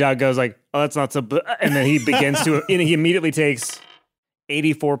 And Doug goes like, "Oh, that's not so." And then he begins to. And he immediately takes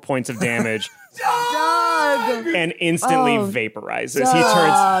 84 points of damage. Doug! And instantly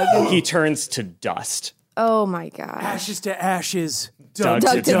vaporizes. He turns to dust. Oh my God. Ashes to ashes. Doug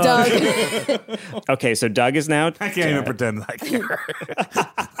Doug to Doug. Okay, so Doug is now. I can't even pretend I care.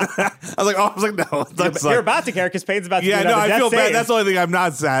 I was like, no. You're about to care because Peyton's about to do Yeah, no, another I death feel bad. save. That's the only thing I'm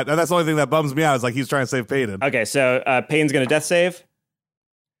not sad. And that's the only thing that bums me out is like he's trying to save Peyton. Okay, so Peyton's going to death save.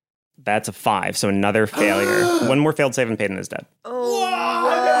 That's a 5, so another failure. One more failed save and Peyton is dead.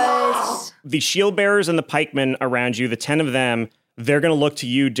 What? The shield bearers and the pikemen around you, the 10 of them, they're going to look to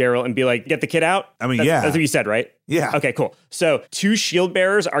you, Daryl, and be like, "Get the kid out?" I mean, That's what you said, right? Yeah. Okay, cool. So 2 shield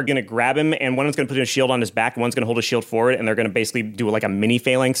bearers are going to grab him, and one's going to put a shield on his back, and one's going to hold a shield forward, and they're going to basically do like a mini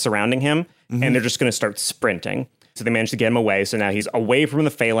phalanx surrounding him, and they're just going to start sprinting. So they managed to get him away. So now he's away from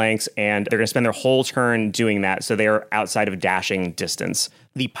the phalanx, and they're going to spend their whole turn doing that. So they are outside of dashing distance.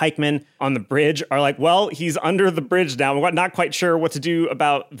 The pikemen on the bridge are like, "Well, he's under the bridge now. We're not quite sure what to do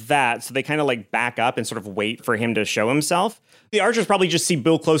about that." So they kind of like back up and sort of wait for him to show himself. The archers probably just see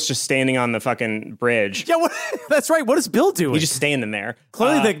Bill Close just standing on the fucking bridge. Yeah, that's right. What is Bill doing? He's just standing there.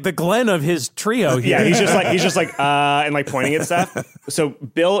 Clearly the Glenn of his trio here. Yeah, he's just like and like pointing at stuff. So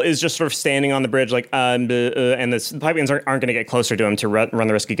Bill is just sort of standing on the bridge like and the pikemen aren't going to get closer to him to run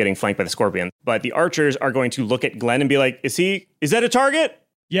the risk of getting flanked by the scorpion. But the archers are going to look at Glenn and be like, is that a target?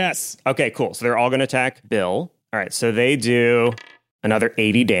 Yes. Okay, cool. So they're all going to attack Bill. All right, so they do another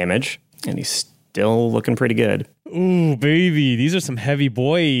 80 damage, and he's still looking pretty good. Ooh, baby, these are some heavy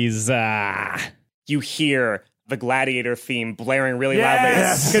boys. You hear the Gladiator theme blaring really loudly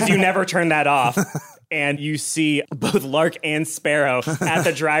because you never turn that off. And you see both Lark and Sparrow at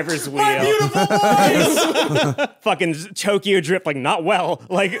the driver's wheel. My beautiful boys! Fucking Tokyo Drift, like not well.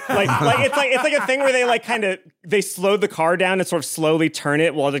 Like it's like a thing where they they slowed the car down and sort of slowly turn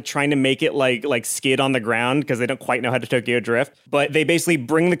it while they're trying to make it like skid on the ground because they don't quite know how to Tokyo Drift. But they basically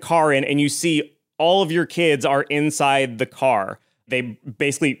bring the car in and you see all of your kids are inside the car. They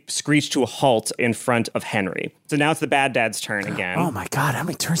basically screech to a halt in front of Henry. So now it's the bad dad's turn again. Oh my God, how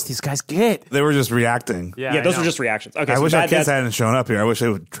many turns do these guys get? They were just reacting. Yeah, those were just reactions. Okay, I so wish our kids dad, hadn't shown up here. I wish they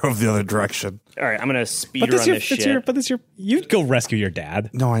would drove the other direction. All right, I'm going to speed run this shit. You'd go rescue your dad.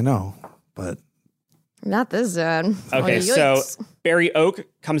 No, I know, but... Not this dad. Okay, Oh, so yikes. Barry Oak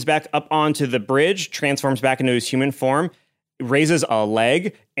comes back up onto the bridge, transforms back into his human form, raises a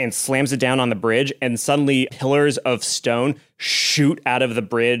leg and slams it down on the bridge, and suddenly pillars of stone shoot out of the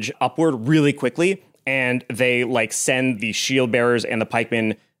bridge upward really quickly, and they like send the shield bearers and the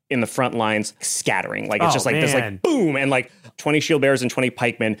pikemen in the front lines scattering. Like it's just like this like boom, and like 20 shield bearers and 20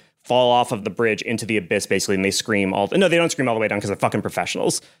 pikemen fall off of the bridge into the abyss, basically, and they scream all... No, they don't scream all the way down because they're fucking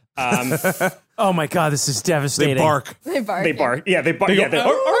professionals. Oh my God, this is devastating. They bark. They bark. They bark. Yeah, they bark. Yeah,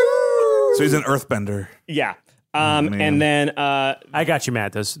 So he's an earthbender. Yeah. And then I got you,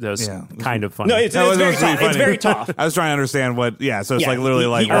 Matt. Those kind of funny. No, it's very tough. It's very tough. I was trying to understand what. Yeah, so it's like literally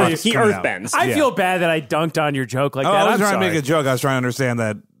like he earthbends. I feel bad that I dunked on your joke like that. I was trying to make a joke. I was trying to understand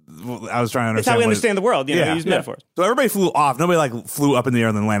that. I was trying to understand. It's how we understand the world. You know, we use metaphors. So everybody flew off. Nobody like flew up in the air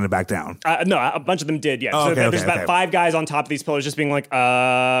and then landed back down. No, a bunch of them did. Yeah. So there's about 5 guys on top of these pillars, just being like,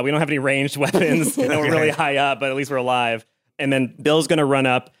 we don't have any ranged weapons. We're really high up, but at least we're alive. And then Bill's gonna run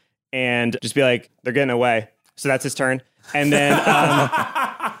up and just be like, they're getting away. So that's his turn. And then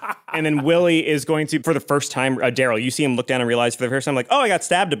and then Willie is going to, for the first time, Daryl, you see him look down and realize for the first time, like, oh, I got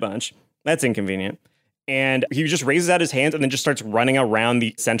stabbed a bunch. That's inconvenient. And he just raises out his hands and then just starts running around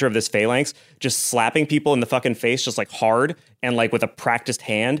the center of this phalanx, just slapping people in the fucking face, just like hard and like with a practiced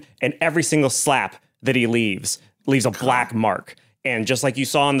hand. And every single slap that he leaves a black mark. And just like you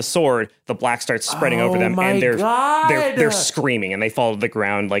saw on the sword, the black starts spreading over them, and they're screaming and they fall to the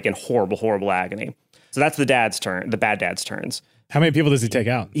ground like in horrible, horrible agony. So that's the bad dad's turns. How many people does he take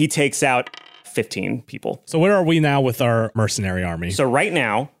out? He takes out 15 people. So where are we now with our mercenary army? So right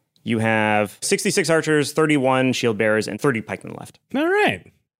now, you have 66 archers, 31 shield bearers, and 30 pikemen left. All right.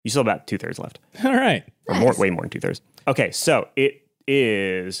 You still have about 2/3 left. All right. Or way more than 2/3. Okay, so it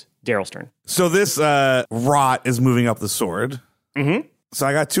is Daryl's turn. So this rot is moving up the sword. Mm-hmm. So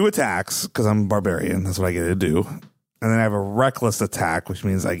I got 2 attacks because I'm a barbarian. That's what I get to do. And then I have a reckless attack, which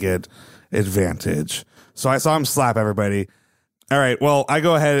means I get advantage. So I saw him slap everybody. All right, well, I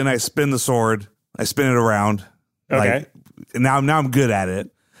go ahead and I spin the sword. I spin it around. Okay. Like, now I'm good at it.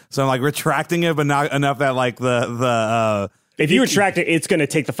 So I'm like retracting it, but not enough that like the if you retract it, it's going to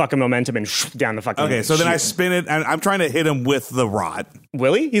take the fucking momentum and down the fucking... Okay, so then I spin it, and I'm trying to hit him with the rod.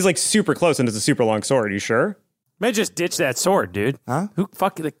 Willie? He's like super close, and it's a super long sword. Are you sure? Man, just ditch that sword, dude. Huh?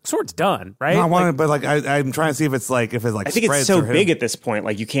 The sword's done, right? No, I want it, but like I'm trying to see if it's like I think it's so big at this point,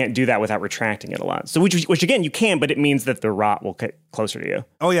 like you can't do that without retracting it a lot. So which again you can, but it means that the rot will get closer to you.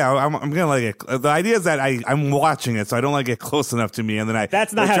 Oh yeah, I'm gonna like it. The idea is that I'm watching it, so I don't like get close enough to me, and then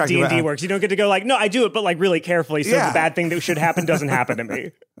That's not how D&D works. You don't get to go like, no, I do it, but like really carefully, so the bad thing that should happen doesn't happen to me.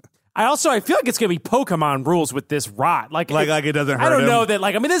 I feel like it's going to be Pokemon rules with this rot. Like it doesn't hurt I don't him. know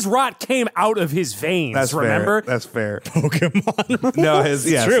that, this rot came out of his veins, That's remember? Fair. That's fair. Pokemon rules? No,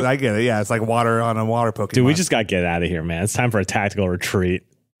 yes, true. I get it. Yeah, it's like water on a water Pokemon. Dude, we just got to get out of here, man. It's time for a tactical retreat.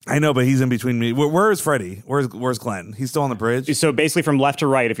 I know, but he's in between me. Where is Freddy? Where's Glenn? He's still on the bridge? So basically from left to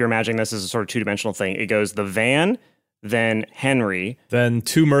right, if you're imagining this as a sort of two-dimensional thing, it goes the van, then Henry, then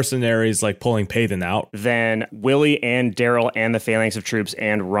 2 mercenaries like pulling Payton out, then Willie and Daryl and the phalanx of troops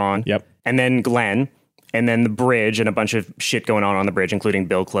and Ron. Yep. And then Glenn, and then the bridge and a bunch of shit going on the bridge, including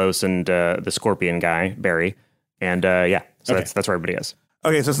Bill Close and the Scorpion guy, Barry. And so that's where everybody is.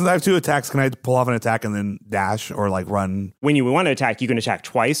 Okay, so since I have 2 attacks, can I pull off an attack and then dash or like run? When you want to attack, you can attack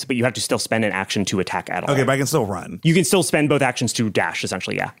twice, but you have to still spend an action to attack at all. Okay, but I can still run. You can still spend both actions to dash,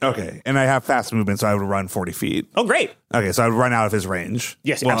 essentially, yeah. Okay, and I have fast movement, so I would run 40 feet. Oh, great. Okay, so I would run out of his range.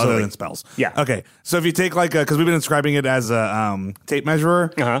 Yes, well, absolutely. Other than spells. Yeah. Okay, so if you take like because we've been describing it as a tape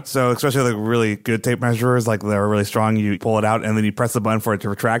measure, so especially like really good tape measurers, like they're really strong, you pull it out and then you press the button for it to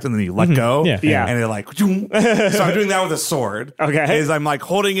retract and then you let go. Yeah. And it like, so I'm doing that with a sword. Okay. Is I'm like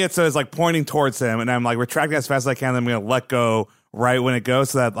holding it so it's like pointing towards him and I'm like retracting as fast as I can, then I'm going to let go right when it goes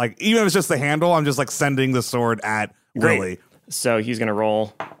so that like, even if it's just the handle, I'm just like sending the sword at Willie. So he's going to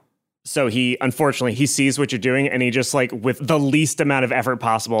roll. So he sees what you're doing and he just like with the least amount of effort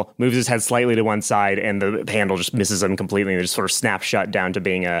possible moves his head slightly to one side and the handle just misses him completely and it just sort of snaps shut down to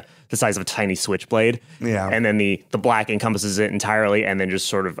being the size of a tiny switchblade. Yeah. And then the black encompasses it entirely and then just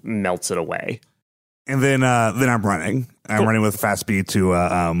sort of melts it away. And then I'm running. I'm running with fast speed to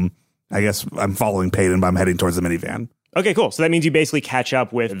I guess I'm following Payton, but I'm heading towards the minivan. Okay, cool. So that means you basically catch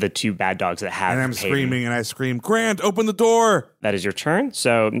up with the 2 bad dogs that have And I'm Payton. screaming and I scream, Grant, open the door. That is your turn.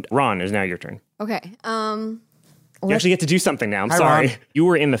 So Ron, is now your turn. Okay. You actually get to do something now. I'm Hi, sorry. Ron. You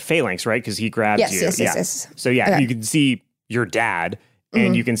were in the phalanx, right? Because he grabbed you. Yes. So yeah, Okay. you can see your dad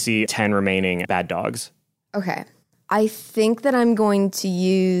and you can see 10 remaining bad dogs. Okay. I think that I'm going to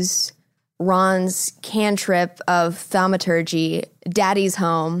use Ron's cantrip of thaumaturgy, Daddy's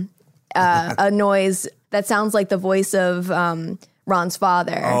Home, a noise that sounds like the voice of Ron's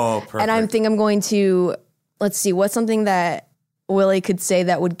father. Oh, perfect. And I think I'm going to, let's see, what's something that Willie could say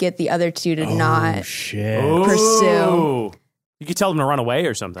that would get the other 2 to not pursue. You could tell them to run away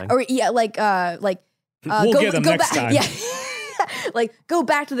or something. Or yeah, We'll go, get them go next back. time. Yeah. Like, go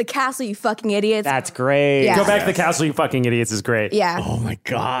back to the castle, you fucking idiots. That's great. Yeah. Go back to the castle, you fucking idiots is great. Yeah. Oh my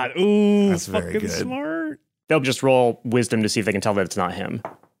god. Ooh, That's very fucking good. smart. They'll just roll wisdom to see if they can tell that it's not him.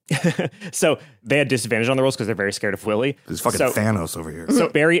 So they had disadvantage on the rolls because they're very scared of Willie. This fucking So- Thanos over here. So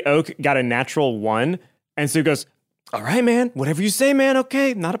Barry Oak got a natural 1, and so he goes, all right, man, whatever you say, man,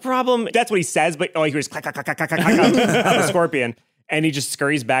 okay, not a problem. That's what he says, but all he hears clack, clack, clack, clack, clack, clack, of the scorpion. And he just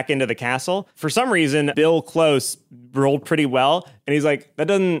scurries back into the castle. For some reason, Bill Close rolled pretty well, and he's like, that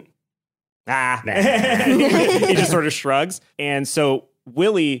doesn't... He just sort of shrugs. And so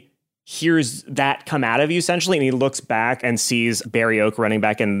Willie hears that come out of you, essentially, and he looks back and sees Barry Oak running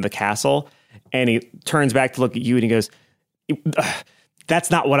back into the castle, and he turns back to look at you, and he goes,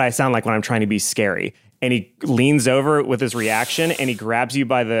 that's not what I sound like when I'm trying to be scary. And he leans over with his reaction, and he grabs you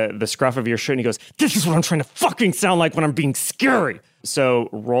by the scruff of your shirt, and he goes, this is what I'm trying to fucking sound like when I'm being scary. So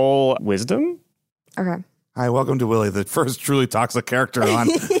roll wisdom. Okay. Hi, welcome to Willie, the first truly toxic character on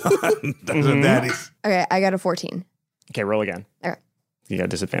Dungeons and Daddies. Okay, I got a 14. Okay, roll again. Okay. You got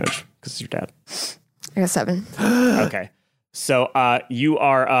disadvantage because it's your dad. I got 7. Okay. So you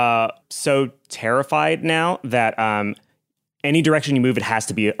are so terrified now that any direction you move, it has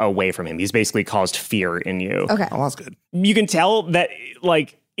to be away from him. He's basically caused fear in you. Okay. Oh, that's good. You can tell that,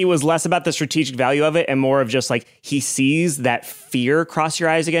 like, it was less about the strategic value of it and more of just, like, he sees that fear cross your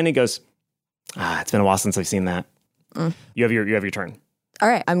eyes again. And he goes, it's been a while since I've seen that. You have your turn. All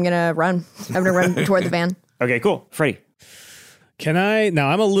right, I'm going to run. I'm going to run toward the van. Okay, cool. Freddie. Can I? Now,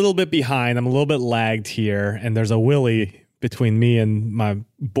 I'm a little bit behind. I'm a little bit lagged here. And there's a Willie between me and my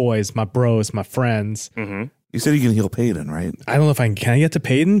boys, my bros, my friends. Mm-hmm. You said you can heal Payton, right? I don't know if I can. Can I get to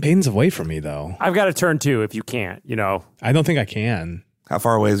Payton? Payton's away from me, though. I've got a turn 2 if you can't, you know. I don't think I can. How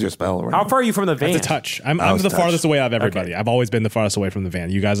far away is your spell? Right How now? far are you from the van? It's a touch. I'm it's the touch. farthest away out of everybody. Okay. I've always been the farthest away from the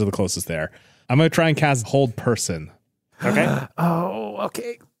van. You guys are the closest there. I'm going to try and cast Hold Person. Okay. Oh,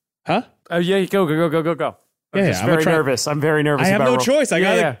 okay. Huh? Oh, yeah, go. I'm Yeah, just I'm very gonna try- nervous. I'm very nervous. I have about no choice. I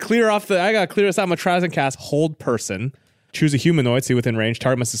gotta Yeah. clear this out. I'm gonna try and cast Hold Person. Choose a humanoid, see within range.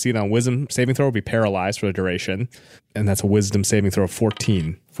 Target must succeed on wisdom saving throw or be paralyzed for the duration. And that's a wisdom saving throw of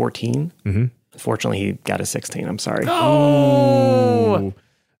 14. 14? Mm-hmm. Fortunately, he got a 16. I'm sorry. Oh!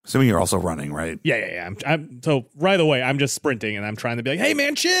 Assuming you're also running, right? Yeah. So right away, I'm just sprinting and I'm trying to be like, hey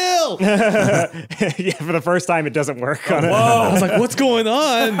man, chill. Yeah, for the first time, it doesn't work. Whoa. I was like, what's going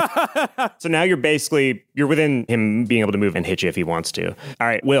on? So now you're within him being able to move and hit you if he wants to. All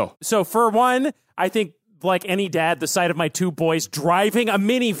right, Will. So for one, I think, like any dad, the sight of my 2 boys driving a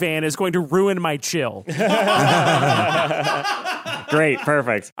minivan is going to ruin my chill. Great,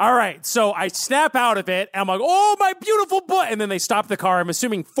 perfect. All right, so I snap out of it, and I'm like, oh, my beautiful boy. And then they stop the car, I'm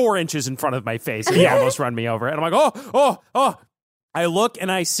assuming 4 inches in front of my face. And they almost run me over. And I'm like, oh. I look, and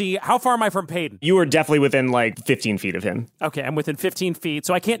I see, how far am I from Payton? You were definitely within like 15 feet of him. Okay, I'm within 15 feet,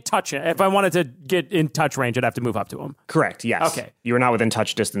 so I can't touch it. If I wanted to get in touch range, I'd have to move up to him. Correct, yes. Okay. You are not within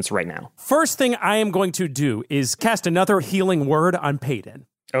touch distance right now. First thing I am going to do is cast another healing word on Payton.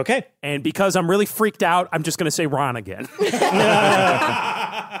 Okay. And because I'm really freaked out, I'm just going to say Ron again.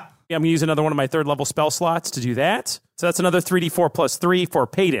 I'm going to use another one of my 3rd level spell slots to do that. So that's another 3d4 plus 3 for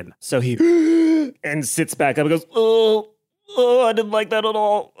Payton. So he and sits back up and goes, oh, I didn't like that at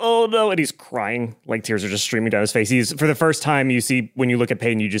all. Oh, no. And he's crying. Like tears are just streaming down his face. He's, for the first time, you see, when you look at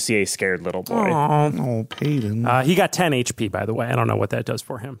Payton, you just see a scared little boy. Oh, Payton. He got 10 HP, by the way. I don't know what that does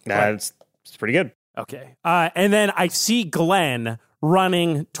for him. It's pretty good. Okay. And then I see Glenn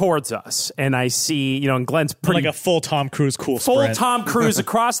running towards us. And I see, and Glenn's pretty... Like a full Tom Cruise full sprint. Tom Cruise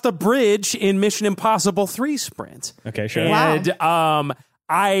across the bridge in Mission Impossible 3 sprint. Okay, sure. And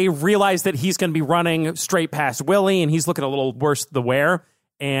I realize that he's going to be running straight past Willie, and he's looking a little worse the wear.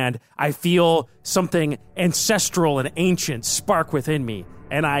 And I feel something ancestral and ancient spark within me.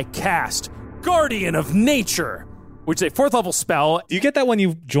 And I cast Guardian of Nature, which is a 4th level spell. Do you get that when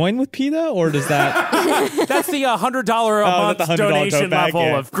you join with PETA, or does that... That's the $100 a month $100 donation back, level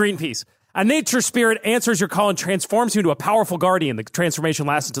yeah. of Greenpeace. A nature spirit answers your call and transforms you into a powerful guardian. The transformation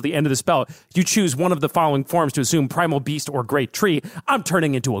lasts until the end of the spell. You choose one of the following forms to assume: primal beast or great tree. I'm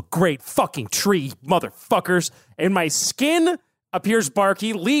turning into a great fucking tree, motherfuckers. And my skin appears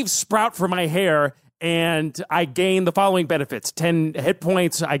barky, leaves sprout from my hair, and I gain the following benefits: 10 hit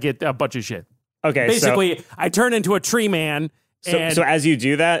points, I get a bunch of shit. Okay, Basically, I turn into a tree man. So as you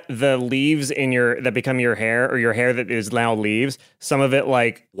do that, the leaves that become your hair, or your hair that is now leaves, some of it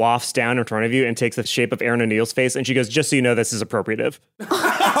like wafts down in front of you and takes the shape of Aaron O'Neill's face. And she goes, just so you know, this is appropriative.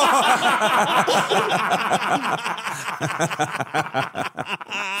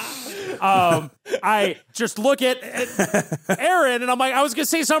 I just look at Aaron, and I'm like, I was going to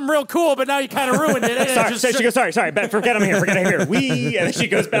say something real cool, but now you kind of ruined it. She goes, sorry, but forget I'm here. And then she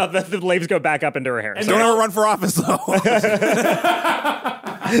goes back, the leaves go back up into her hair. And don't ever run for office, though.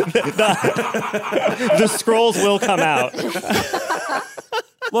 The scrolls will come out.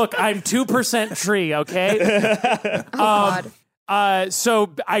 Look, I'm 2% tree, okay? God.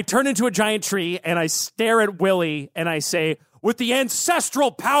 So I turn into a giant tree, and I stare at Willie, and I say, with the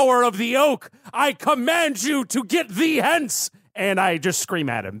ancestral power of the oak, I command you to get thee hence. And I just scream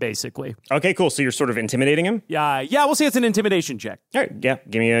at him, basically. Okay, cool. So you're sort of intimidating him? Yeah, we'll see. It's an intimidation check. All right, yeah.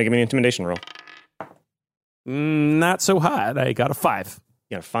 Give me an intimidation roll. Not so hot. I got a 5.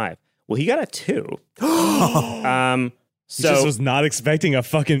 You got a 5. Well, he got a 2. He just was not expecting a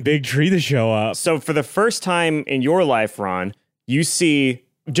fucking big tree to show up. So for the first time in your life, Ron, you see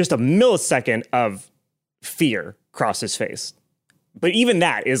just a millisecond of fear cross his face. But even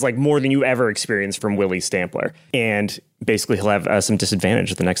that is like more than you ever experienced from Willie Stampler. And basically he'll have some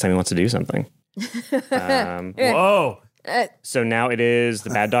disadvantage the next time he wants to do something. Whoa. So now it is the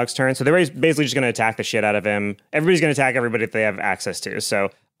bad dog's turn. So they're basically just going to attack the shit out of him. Everybody's going to attack everybody that they have access to. So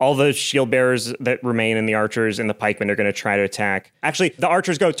all the shield bearers that remain and the archers and the pikemen are going to try to attack. Actually, the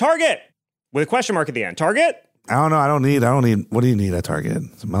archers go, target! With a question mark at the end. Target? I don't know. I don't need. What do you need at Target?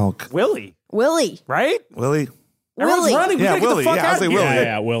 It's milk. Willie. Right? Willie. Everyone's running. We gotta Willie. get the fuck Yeah, I'll out say of here. Willie.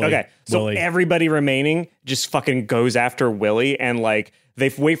 Yeah, Willie. Okay, so Willie. everybody remaining just fucking goes after Willie, and like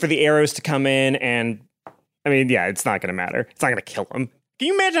they wait for the arrows to come in, and I mean, yeah, it's not gonna matter. It's not gonna kill him. Can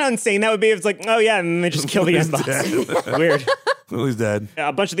you imagine how insane that would be if it's like, oh yeah, and then they just kill the end boss? Weird. Willie's dead.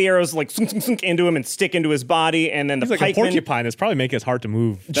 A bunch of the arrows like sunk into him and stick into his body, and then the He's like a pikemen porcupine. It's probably making it hard to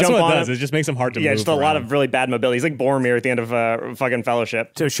move. That's jump what on it does. him. It just makes him hard to move. Yeah, just a lot around. of really bad mobility. He's like Boromir at the end of fucking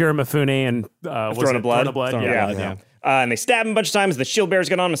Fellowship. So Shiromifune and Throne of Blood. Throne of Yeah. Blood, yeah. And they stab him a bunch of times. The shield bearers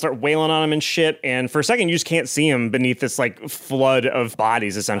get on him and start wailing on him and shit. And for a second, you just can't see him beneath this like flood of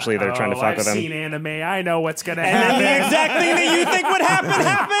bodies. Essentially, they're trying to fuck with him. I've seen anime. I know what's gonna And happen. then the exact thing that you think would happen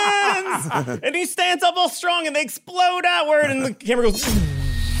happens. And he stands up all strong, and they explode outward, and the camera goes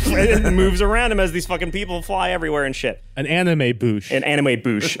and it moves around him as these fucking people fly everywhere and shit. An anime boosh. An anime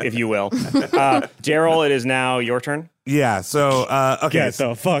boosh, if you will. Daryl, it is now your turn. Yeah. So okay. Get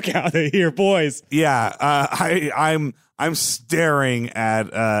the fuck out of here, boys. Yeah. I'm staring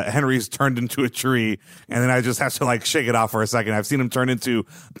at Henry's turned into a tree, and then I just have to like shake it off for a second. I've seen him turn into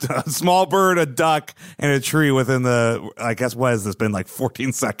a small bird, a duck, and a tree within the, I guess, what has this been, like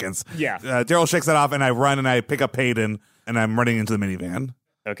 14 seconds? Yeah. Daryl shakes that off, and I run and I pick up Peyton, and I'm running into the minivan.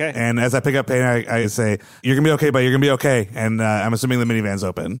 Okay. And as I pick up Peyton, I say, "You're gonna be okay, but you're gonna be okay." And I'm assuming the minivan's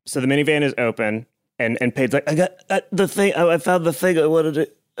open. So the minivan is open, and Peyton's like, I got the thing. I found the thing I wanted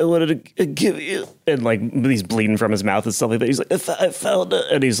to give you. And like he's bleeding from his mouth and stuff like that. He's like, I found it.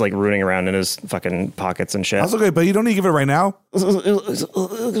 And he's like rooting around in his fucking pockets and shit. That's okay, but you don't need to give it right now.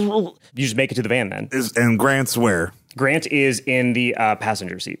 You just make it to the van then. And Grant's where? Grant is in the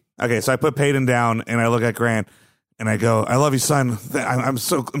passenger seat. Okay, so I put Peyton down and I look at Grant and I go, "I love you, son. I'm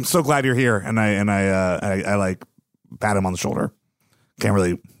so glad you're here." And I like pat him on the shoulder. Can't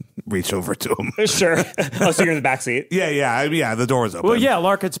really reach over to him. Sure. Oh, so you're in the back seat? Yeah. The door is open. Well, yeah,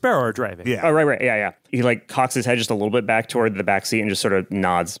 Lark and Sparrow are driving. Yeah. Oh, right. Yeah. He like cocks his head just a little bit back toward the back seat and just sort of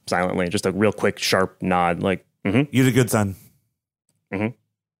nods silently. Just a real quick, sharp nod. Like, You did good, son. Mm-hmm.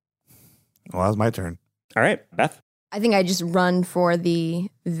 Well, that was my turn. All right, Beth. I think I just run for the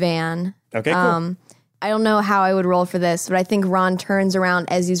van. Okay, cool. I don't know how I would roll for this, but I think Ron turns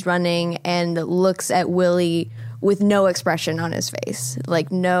around as he's running and looks at Willie with no expression on his face. Like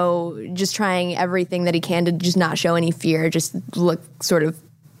just trying everything that he can to just not show any fear, just look sort of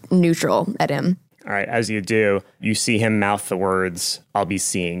neutral at him. All right, as you do, you see him mouth the words, "I'll be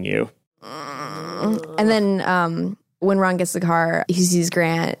seeing you." And then when Ron gets the car, he sees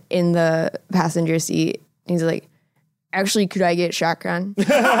Grant in the passenger seat. He's like, "Actually, could I get shotgun?"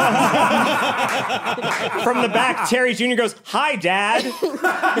 From the back, Terry Jr. goes, "Hi, Dad."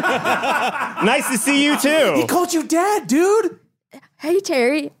 Nice to see you, too. He called you dad, dude. "Hey,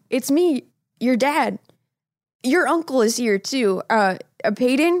 Terry, it's me, your dad. Your uncle is here, too.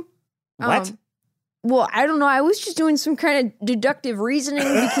 Peyton?" What? Well, I don't know. I was just doing some kind of deductive reasoning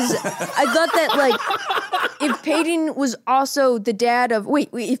because I thought that, like, if Peyton was also the dad of... Wait,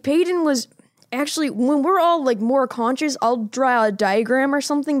 if Peyton was... Actually, when we're all, like, more conscious, I'll draw a diagram or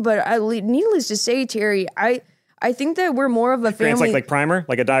something, but needless to say, Terry, I think that we're more of a family... Grant's like primer?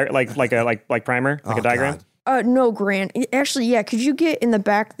 Like a primer? Like a diagram? God. No, Grant. Actually, yeah, could you get in the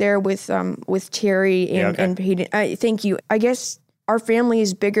back there with Terry and Peyton? Thank you. I guess our family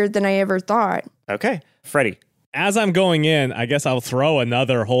is bigger than I ever thought. Okay. Freddie. As I'm going in, I guess I'll throw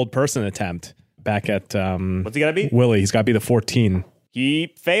another hold person attempt. back at What's he got to be? Willie. He's got to be the 14.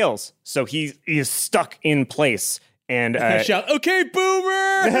 He fails. So he is stuck in place. And shout, okay,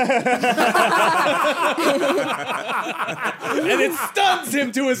 boomer! And it stuns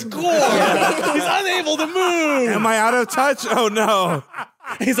him to his core. He's unable to move. Am I out of touch? Oh, no.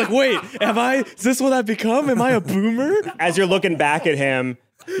 He's like, wait, is this what I've become? Am I a boomer? As you're looking back at him,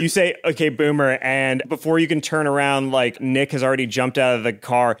 you say, okay, boomer. And before you can turn around, like, Nick has already jumped out of the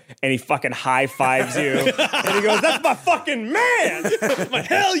car and he fucking high fives you. And he goes, that's my fucking man. Like,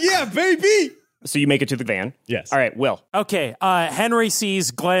 hell yeah, baby. So you make it to the van. Yes. All right, Will. Okay, Henry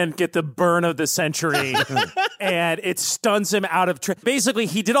sees Glenn get the burn of the century, and it stuns him out of... Basically,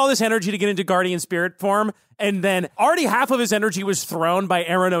 he did all this energy to get into Guardian Spirit form, and then already half of his energy was thrown by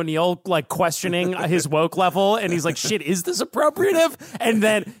Aaron O'Neill, like, questioning his woke level, and he's like, shit, is this appropriative? And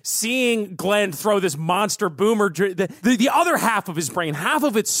then seeing Glenn throw this monster boomer... The other half of his brain, half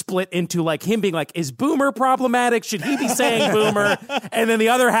of it split into, like, him being like, is boomer problematic? Should he be saying boomer? And then the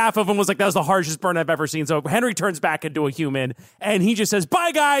other half of him was like, that was the harshest burn I've ever seen. So Henry turns back into a human, and he just says,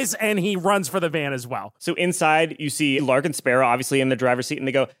 bye, guys, and he runs for the van as well. So inside, you see Lark and Sparrow, obviously in the driver's seat, and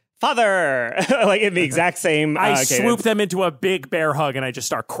they go, Father! Like in the exact same... I swoop them into a big bear hug, and I just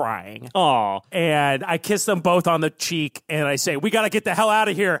start crying. Aw. And I kiss them both on the cheek, and I say, we got to get the hell out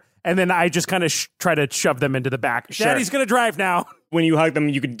of here. And then I just kind of try to shove them into the back. Sure. Daddy's going to drive now. When you hug them,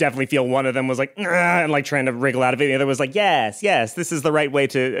 you could definitely feel one of them was like, and like trying to wriggle out of it. The other was like, yes, this is the right way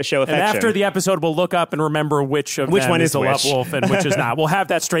to show affection. And after the episode, we'll look up and remember which them one is a which. wolf and which is not. We'll have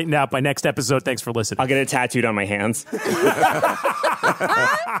that straightened out by next episode. Thanks for listening. I'll get it tattooed on my hands.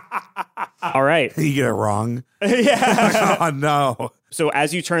 All right. You get it wrong. Yeah. Oh, no. So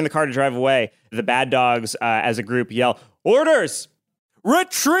as you turn the car to drive away, the bad dogs as a group yell, orders!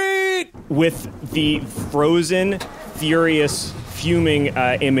 Retreat! With the frozen, furious, fuming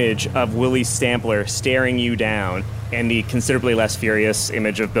image of Willie Stampler staring you down, and the considerably less furious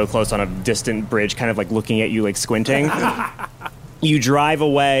image of Bill Close on a distant bridge, kind of like looking at you, like squinting. You drive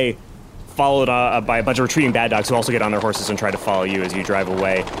away, followed by a bunch of retreating bad dogs who also get on their horses and try to follow you as you drive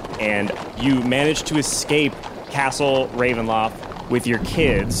away. And you manage to escape Castle Ravenloft with your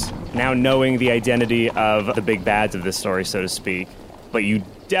kids, now knowing the identity of the big bads of this story, so to speak. But you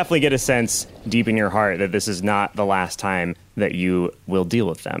definitely get a sense deep in your heart that this is not the last time that you will deal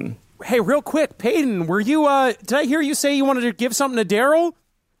with them. Hey, real quick, Peyton, were you, did I hear you say you wanted to give something to Daryl?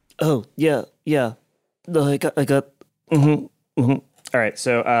 Oh, yeah. No, I got, All right,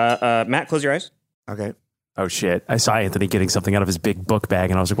 so, Matt, close your eyes. Okay. Oh, shit. I saw Anthony getting something out of his big book bag,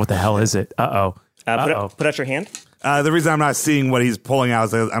 and I was like, what the hell is it? Uh-oh. Put out your hand. The reason I'm not seeing what he's pulling out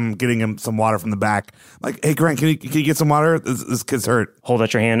is that I'm getting him some water from the back. Like, hey, Grant, can you get some water? This kid's hurt. Hold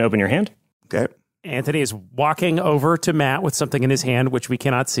out your hand. Open your hand. Okay. Anthony is walking over to Matt with something in his hand, which we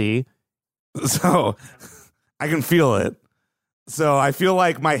cannot see. So I can feel it. So I feel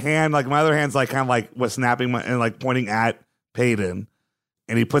like my hand, like my other hand's like kind of like was snapping and like pointing at Peyton.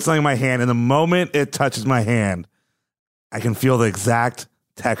 And he puts something in my hand. And the moment it touches my hand, I can feel the exact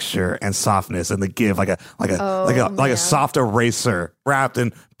texture and softness and the give, like a soft eraser wrapped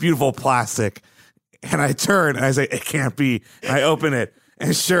in beautiful plastic. And I turn and I say, it can't be. And I open it,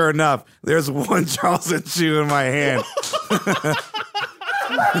 and sure enough, there's one Charleston chew in my hand.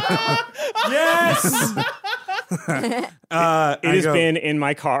 Yes. It has been in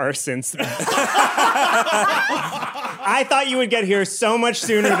my car since. I thought you would get here so much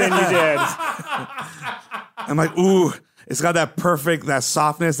sooner than you did. I'm like, ooh. It's got that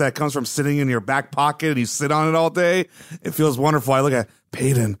softness that comes from sitting in your back pocket and you sit on it all day. It feels wonderful. I look at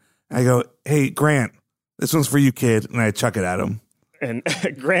Peyton. I go, hey, Grant, this one's for you, kid. And I chuck it at him. And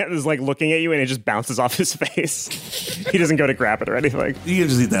Grant is like looking at you and it just bounces off his face. He doesn't go to grab it or anything. You can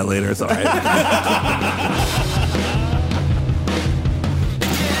just eat that later. It's all right.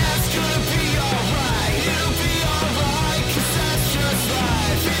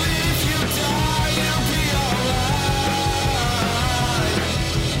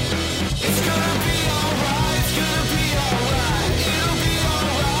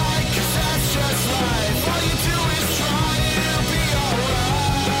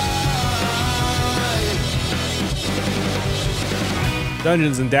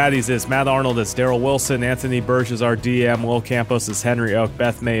 Dungeons and Daddies is Matt Arnold as Daryl Wilson, Anthony Birch is our DM, Will Campos as Henry Oak,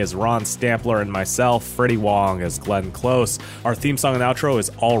 Beth May as Ron Stampler, and myself, Freddie Wong as Glenn Close. Our theme song and outro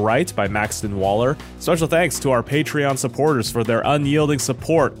is All Right by Maxton Waller. Special thanks to our Patreon supporters for their unyielding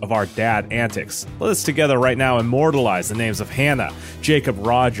support of our dad antics. Let us together right now immortalize the names of Hannah, Jacob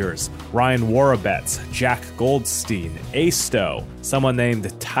Rogers, Ryan Warabetz, Jack Goldstein, Asto, someone named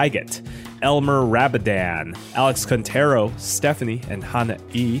Tyget, Elmer Rabidan, Alex Contero, Stephanie, and Hannah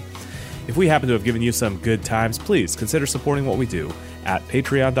E. If we happen to have given you some good times, please consider supporting what we do at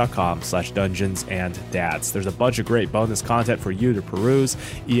patreon.com/dungeonsanddads. There's a bunch of great bonus content for you to peruse.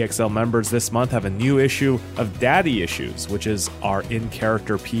 EXL members this month have a new issue of Daddy Issues, which is our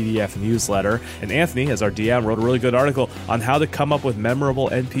in-character PDF newsletter. And Anthony, as our DM, wrote a really good article on how to come up with memorable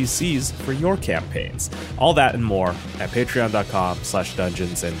NPCs for your campaigns. All that and more at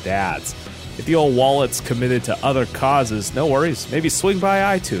patreon.com/dungeonsanddads. If the old wallet's committed to other causes, no worries. Maybe swing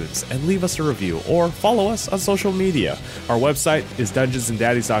by iTunes and leave us a review or follow us on social media. Our website is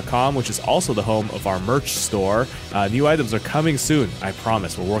dungeonsanddaddies.com, which is also the home of our merch store. New items are coming soon, I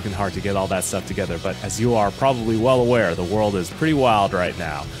promise. We're working hard to get all that stuff together, but as you are probably well aware, the world is pretty wild right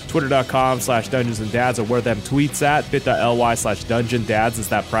now. Twitter.com/dungeonsanddads are where them tweets at. bit.ly/dungeondads is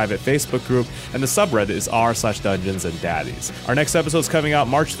that private Facebook group, and the subreddit is r/dungeonsanddaddies. Our next episode is coming out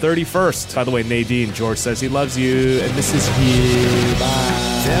March 31st. By the way, Nadine, George says he loves you and misses you.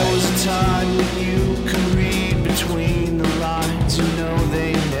 Bye. There was a time when you could read between the lines. You know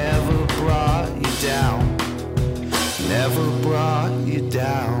they never brought you down. Never brought you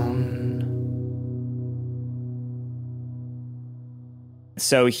down.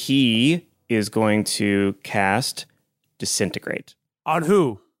 So he is going to cast Disintegrate. On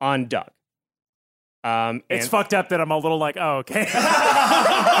who? On Doug. It's fucked up that I'm a little like, oh, okay.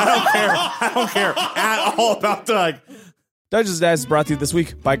 I don't care at all about Doug. Dungeons and Dads is brought to you this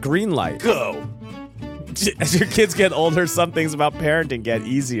week by Greenlight. Go. As your kids get older, some things about parenting get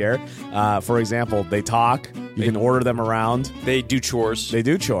easier. For example, they talk. You can order them around. They do chores.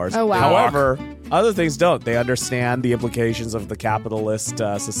 Oh, wow. However, other things don't. They understand the implications of the capitalist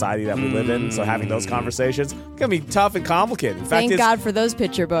society that we live in. So having those conversations can be tough and complicated. In fact, Thank God for those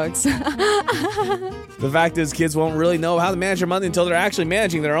picture books. The fact is, kids won't really know how to manage their money until they're actually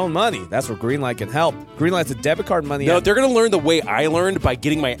managing their own money. That's where Greenlight can help. Greenlight's a debit card money app. They're going to learn the way I learned by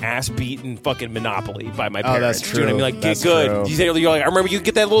getting my ass beat in fucking Monopoly by my parents. That's true. Do you know what I mean? Like, That's get good. true. You're like, I remember you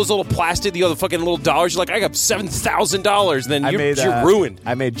get that little plastic, the fucking little dollars. You're like, I got $7,000. Then you're ruined.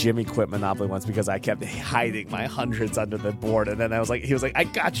 I made Jimmy quit Monopoly once because I kept hiding my hundreds under the board. And then he was like, I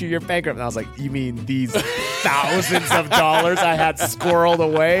got you, you're bankrupt. And I was like, you mean these thousands of dollars I had squirreled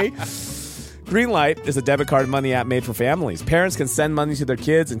away? Greenlight is a debit card money app made for families. Parents can send money to their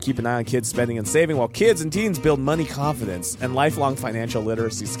kids and keep an eye on kids' spending and saving, while kids and teens build money confidence and lifelong financial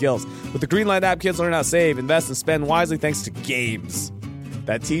literacy skills. With the Greenlight app, kids learn how to save, invest, and spend wisely thanks to games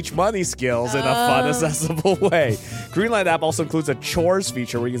that teach money skills in a fun, accessible way. Greenlight app also includes a chores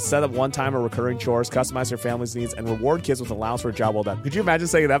feature where you can set up one-time or recurring chores, customize your family's needs, and reward kids with allowance for a job well done. Could you imagine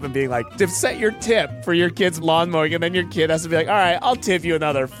setting it up and being like, set your tip for your kid's lawn mowing, and then your kid has to be like, all right, I'll tip you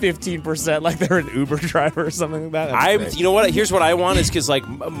another 15% like they're an Uber driver or something like that? You know what? Here's what I want is because like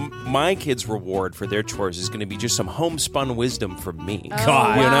my kid's reward for their chores is going to be just some homespun wisdom from me.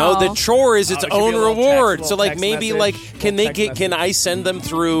 God, you know, the chore is its own reward. So like maybe like can I send them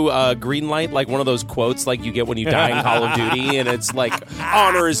through Greenlight, like one of those quotes like you get when you die in Call of Duty, and it's like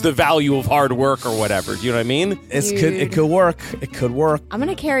honor is the value of hard work or whatever. Do you know what I mean? It could work. It could work. I'm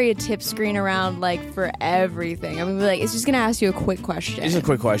gonna carry a tip screen around like for everything. I'm gonna be like, it's just gonna ask you a quick question. It's a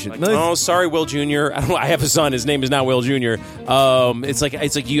quick question. Like, oh, sorry, Will Jr. I have a son. His name is not Will Jr. It's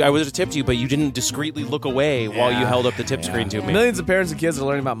like you. I would have tipped you, but you didn't discreetly look away while you held up the tip screen to me. Millions of parents and kids are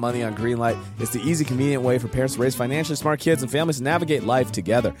learning about money on Greenlight. It's the easy, convenient way for parents to raise financially smart kids and families to navigate life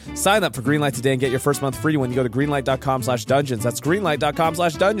together. Sign up for Greenlight today and get your first month free when you go to greenlight.com/dungeons. That's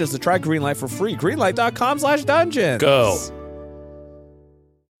greenlight.com/dungeons to try Greenlight for free. Greenlight.com/dungeons. Go.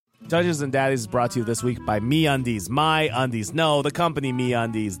 Dungeons and Daddies is brought to you this week by MeUndies. My Undies. No, the company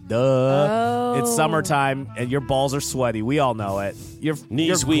MeUndies. Duh. Oh. It's summertime and your balls are sweaty. We all know it. Your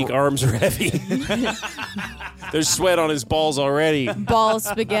knees weak, arms are heavy. There's sweat on his balls already. Ball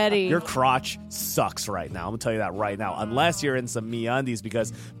spaghetti. Your crotch sucks right now. I'm going to tell you that right now. Unless you're in some MeUndies,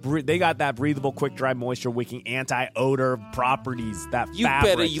 because they got that breathable, quick, dry, moisture-wicking, anti-odor properties. That you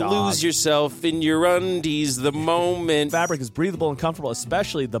fabric, better dog. Lose yourself in your undies the moment. Fabric is breathable and comfortable,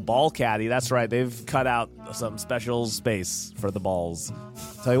 especially the ball caddy. That's right. They've cut out some special space for the balls.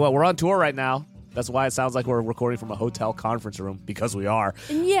 Tell you what, we're on tour right now. That's why it sounds like we're recording from a hotel conference room, because we are.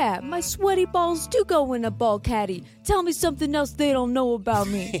 And yeah, my sweaty balls do go in a ball caddy. Tell me something else they don't know about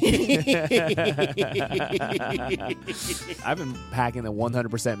me. I've been packing a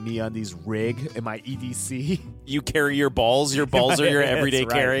 100% MeUndies rig in my EDC. You carry your balls? Your balls are your everyday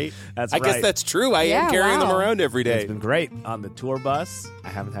carry? That's I right. guess that's true. I am carrying them around every day. It's been great. On the tour bus, I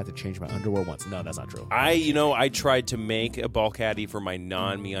haven't had to change my underwear once. No, that's not true. I tried to make a ball caddy for my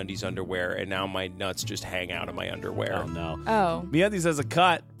non-MeUndies underwear, and now my nuts just hang out of my underwear. Oh, no. Oh. MeUndies has a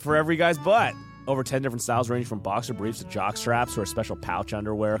cut for every guy's butt. Over 10 different styles ranging from boxer briefs to jock straps to our special pouch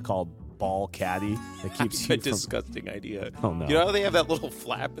underwear called ball caddy that keeps a you from... disgusting idea. Oh, no. You know how they have that little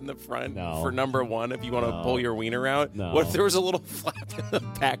flap in the front for number one if you want to pull your wiener out? No. What if there was a little flap in the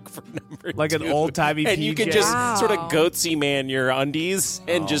back for number like two? An old-timey And you PJ? can just sort of goatsy man your undies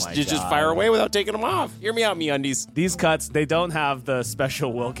and just fire away without taking them off. Hear me out, me undies. These cuts, they don't have the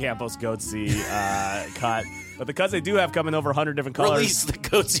special Will Campos goatsy cut. But the cuts they do have come in over 100 different colors. Release the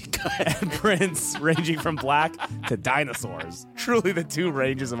goatsy cut. And prints ranging from black to dinosaurs. Truly the two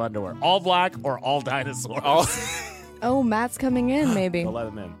ranges of underwear. All black or all dinosaurs. Oh, Matt's coming in, maybe. Go let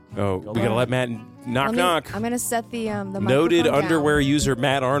him in. Oh, we gotta let Matt knock. I'm gonna set the Noted microphone underwear user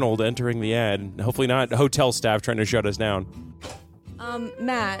Matt Arnold entering the ad. Hopefully not hotel staff trying to shut us down.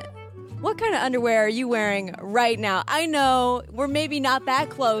 Matt, what kind of underwear are you wearing right now? I know we're maybe not that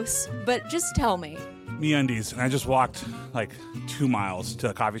close, but just tell me. MeUndies, and I just walked like 2 miles to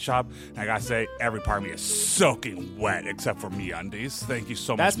a coffee shop, and I gotta say, every part of me is soaking wet except for MeUndies. Thank you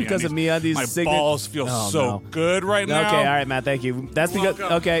so much. That's because of MeUndies. My balls feel good right now. Okay, all right, Matt, thank you. That's because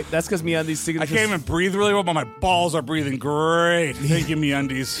that's because MeUndies signature. I can't even breathe really well, but my balls are breathing great. Thank you,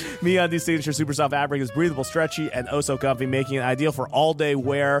 MeUndies. MeUndies signature super soft fabric is breathable, stretchy, and oh so comfy, making it ideal for all day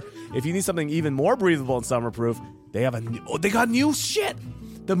wear. If you need something even more breathable and summer proof, they got new shit.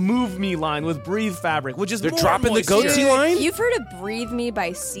 The Move Me line with Breathe fabric, which is they're dropping the goatsy line. You've heard of Breathe Me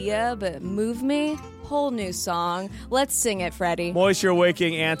by Sia, but Move Me, whole new song. Let's sing it, Freddie. Moisture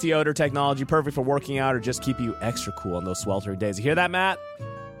wicking anti-odor technology, perfect for working out or just keeping you extra cool on those sweltering days. You hear that, Matt?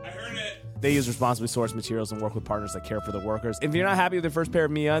 I heard it. They use responsibly sourced materials and work with partners that care for their workers. If you're not happy with your first pair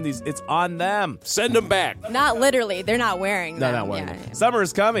of MeUndies, it's on them. Send them back. Not literally. They're not wearing them. No, not wearing them. Summer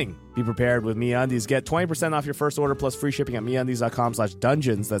is coming. Be prepared with MeUndies. Get 20% off your first order plus free shipping at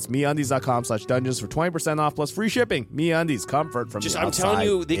MeUndies.com/dungeons. That's MeUndies.com/dungeons for 20% off plus free shipping. MeUndies, comfort from the I'm outside telling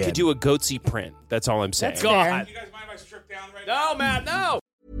you, they in. could do a goatsy print. That's all I'm saying. That's God. You guys mind if I strip down right now? No, Matt, no.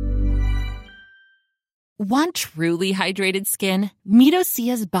 Want truly hydrated skin? Meet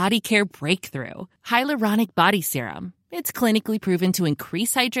Osea's Body Care Breakthrough Hyaluronic Body Serum. It's clinically proven to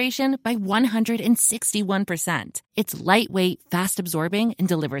increase hydration by 161%. It's lightweight, fast-absorbing, and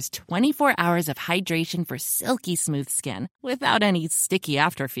delivers 24 hours of hydration for silky smooth skin without any sticky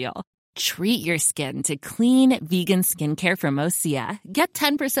afterfeel. Treat your skin to clean, vegan skincare from Osea. Get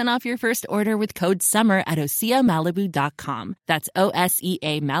 10% off your first order with code SUMMER at OseaMalibu.com. That's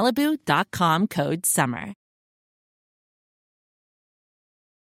OSEA Malibu.com, code SUMMER.